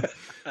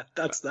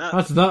 that's that.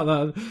 That's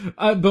that.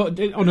 But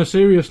on a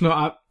serious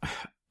note,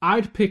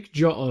 I'd pick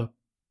Jota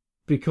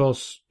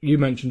because you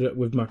mentioned it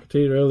with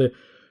McAteer earlier.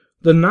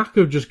 The knack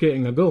of just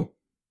getting a goal,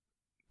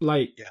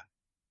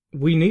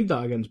 we need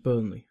that against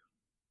Burnley.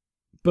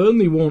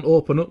 Burnley won't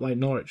open up like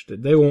Norwich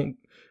did. They won't.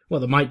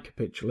 Well, they might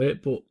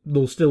capitulate, but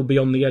they'll still be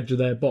on the edge of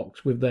their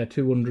box with their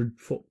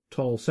 200-foot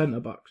tall centre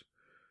backs.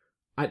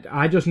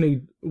 I just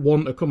need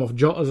one to come off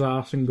Jota's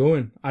arse and go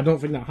in. I don't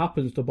think that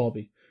happens to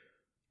Bobby.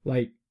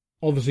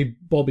 Obviously,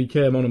 Bobby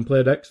came on and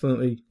played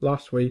excellently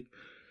last week,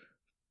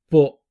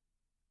 but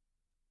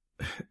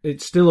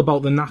it's still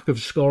about the knack of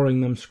scoring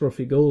them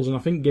scruffy goals. And I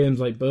think games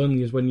like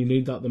Burnley is when you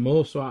need that the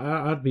most. So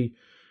I'd be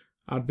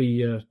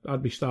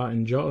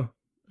starting Jota.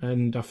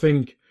 And I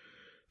think,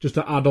 just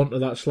to add on to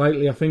that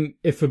slightly, I think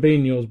if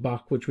Fabinho's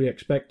back, which we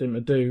expect him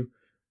to do,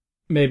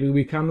 maybe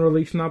we can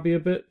release Naby a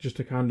bit, just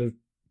to kind of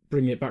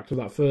bring it back to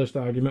that first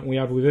argument we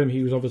had with him.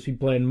 He was obviously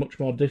playing much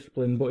more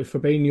disciplined, but if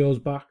Fabinho's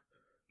back,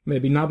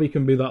 maybe Naby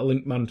can be that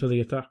link man to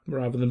the attack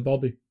rather than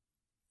Bobby.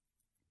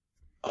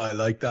 I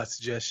like that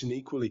suggestion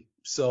equally.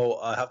 So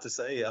I have to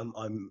say,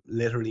 I'm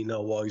literally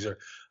no wiser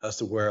as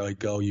to where I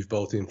go. You've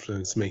both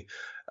influenced me.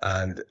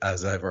 And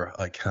as ever,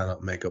 I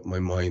cannot make up my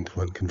mind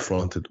when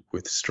confronted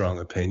with strong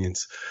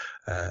opinions,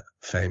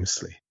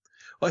 famously.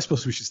 Well, I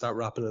suppose we should start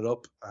wrapping it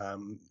up.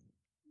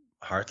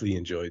 Heartily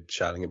enjoyed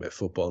chatting about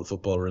football and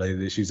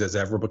football-related issues as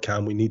ever, but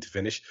we need to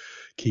finish,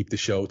 keep the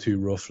show to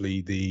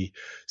roughly the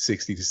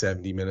 60 to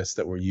 70 minutes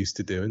that we're used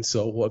to doing.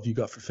 So what have you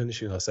got for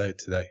finishing us out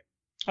today?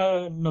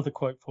 Another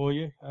quote for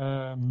you,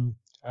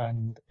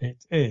 and it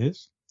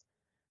is,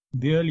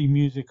 "The early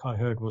music I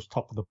heard was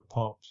Top of the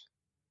Pops.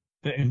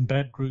 But in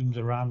bedrooms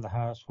around the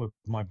house with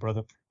my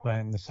brother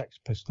playing the Sex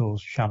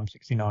Pistols, Sham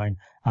 69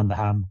 and the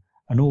Ham,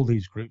 and all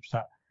these groups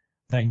that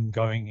then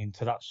going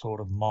into that sort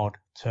of mod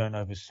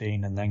turnover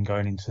scene and then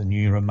going into the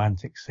new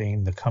romantic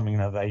scene, the coming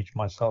of age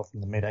myself in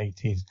the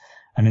mid-80s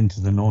and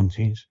into the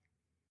 90s.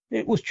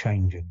 It was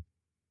changing."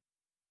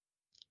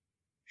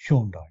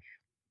 Sean Dyche.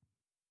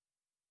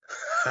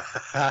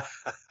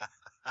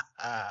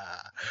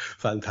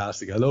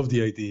 Fantastic. I love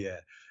the idea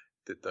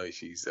that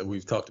Dyche,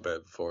 we've talked about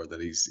it before,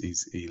 that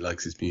he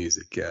likes his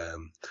music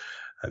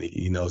and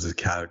he knows his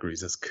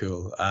categories. That's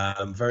cool.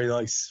 Very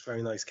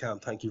nice, Cam.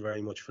 Thank you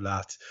very much for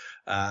that.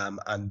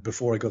 And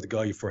before I go to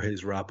Guy for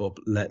his wrap up,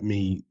 let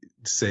me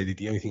say that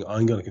the only thing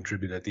I'm going to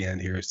contribute at the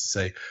end here is to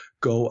say,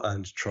 go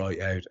and try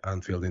out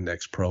Anfield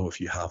Index Pro if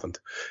you haven't.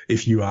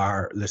 If you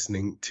are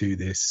listening to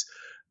this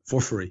for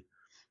free,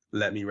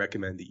 let me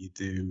recommend that you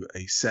do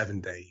a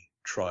 7-day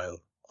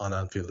trial on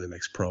Anfield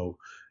Index Pro.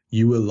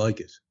 You will like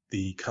it.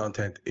 The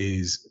content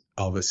is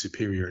of a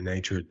superior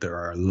nature. There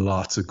are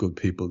lots of good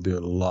people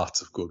doing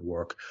lots of good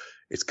work.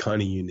 It's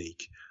kind of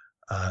unique,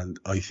 and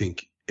I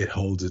think it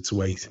holds its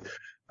weight.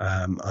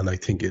 And I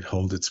think it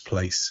holds its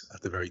place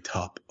at the very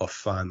top of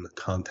fan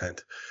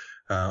content.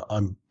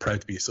 I'm proud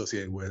to be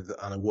associated with,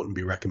 and I wouldn't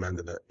be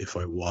recommending it if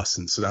I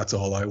wasn't. So that's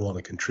all I want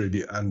to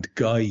contribute. And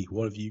Guy,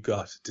 what have you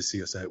got to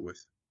see us out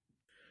with?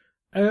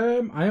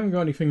 I haven't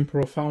got anything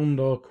profound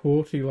or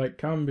quotey like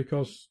Cam,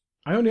 because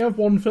I only have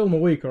one film a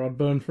week or I'd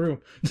burn through.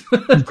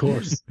 Of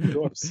course.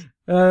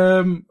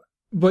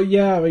 But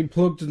yeah, I mean,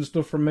 plugs and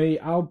stuff from me.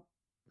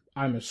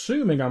 I'm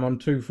assuming I'm on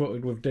Two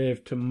Footed with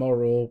Dave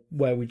tomorrow,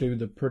 where we do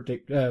the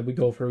we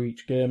go through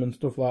each game and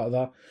stuff like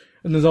that.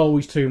 And there's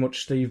always too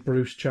much Steve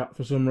Bruce chat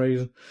for some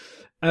reason.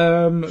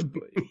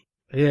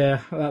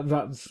 Yeah,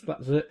 that's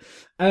it.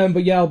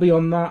 But yeah, I'll be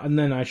on that, and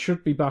then I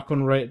should be back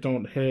on Rate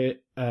Don't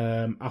Hate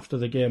after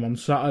the game on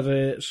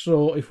Saturday.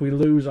 So if we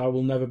lose, I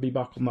will never be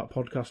back on that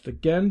podcast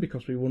again,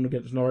 because we won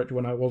against Norwich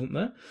when I wasn't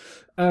there.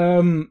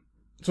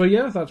 So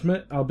yeah, that's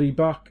me. I'll be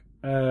back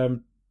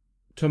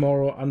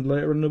tomorrow and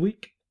later in the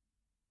week.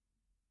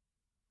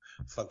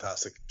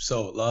 Fantastic.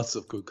 So lots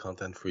of good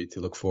content for you to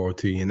look forward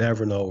to. You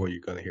never know where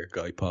you're going to hear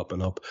Guy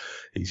popping up.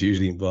 He's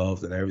usually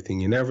involved in everything.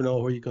 You never know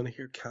where you're going to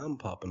hear Cam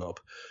popping up,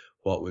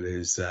 what with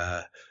his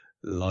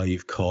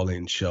live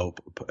call-in show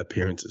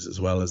appearances,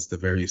 as well as the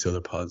various other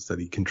pods that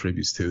he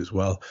contributes to as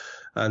well.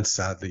 And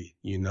sadly,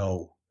 you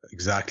know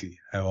exactly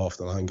how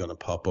often I'm going to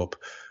pop up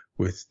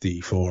with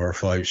the 4 or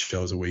 5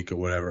 shows a week or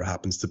whatever it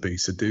happens to be.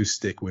 So do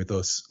stick with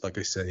us. Like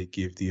I say,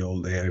 give the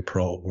old AI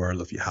Pro a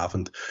whirl if you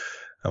haven't.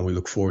 And we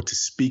look forward to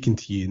speaking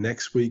to you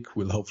next week.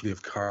 We'll hopefully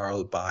have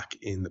Carl back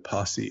in the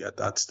posse at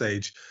that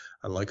stage.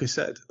 And like I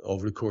said,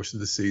 over the course of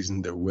the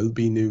season, there will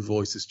be new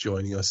voices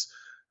joining us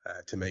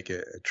to make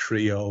a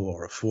trio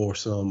or a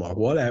foursome or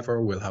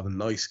whatever. We'll have a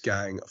nice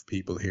gang of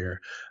people here.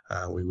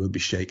 We will be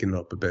shaking it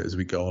up a bit as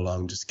we go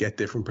along, just get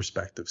different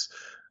perspectives.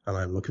 And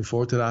I'm looking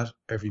forward to that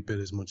every bit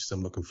as much as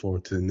I'm looking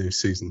forward to the new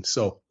season.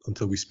 So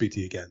until we speak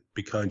to you again,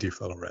 be kind to your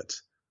fellow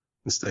Reds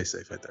and stay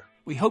safe out there.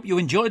 We hope you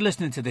enjoyed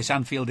listening to this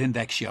Anfield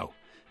Index show.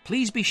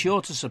 Please be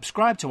sure to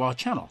subscribe to our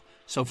channel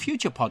so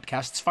future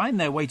podcasts find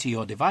their way to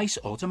your device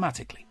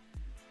automatically.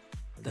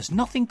 There's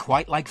nothing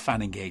quite like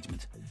fan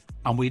engagement,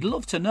 and we'd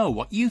love to know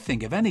what you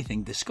think of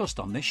anything discussed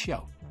on this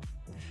show.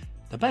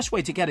 The best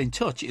way to get in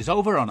touch is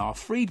over on our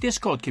free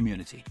Discord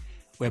community,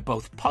 where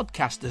both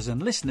podcasters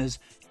and listeners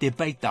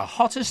debate the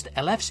hottest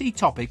LFC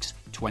topics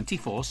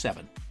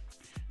 24/7.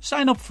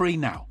 Sign up free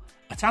now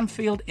at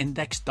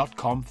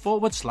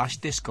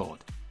AnfieldIndex.com/Discord.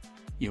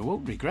 You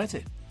won't regret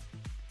it.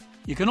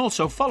 You can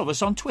also follow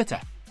us on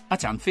Twitter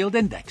at Anfield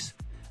Index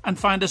and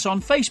find us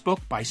on Facebook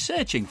by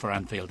searching for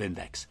Anfield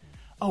Index.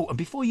 Oh, and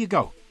before you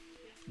go,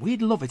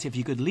 we'd love it if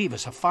you could leave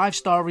us a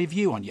 5-star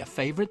review on your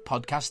favourite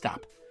podcast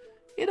app.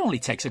 It only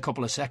takes a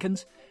couple of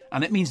seconds,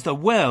 and it means the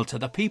world to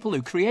the people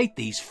who create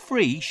these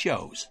free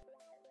shows.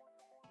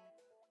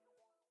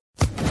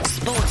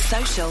 Sports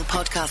Social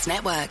Podcast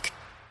Network.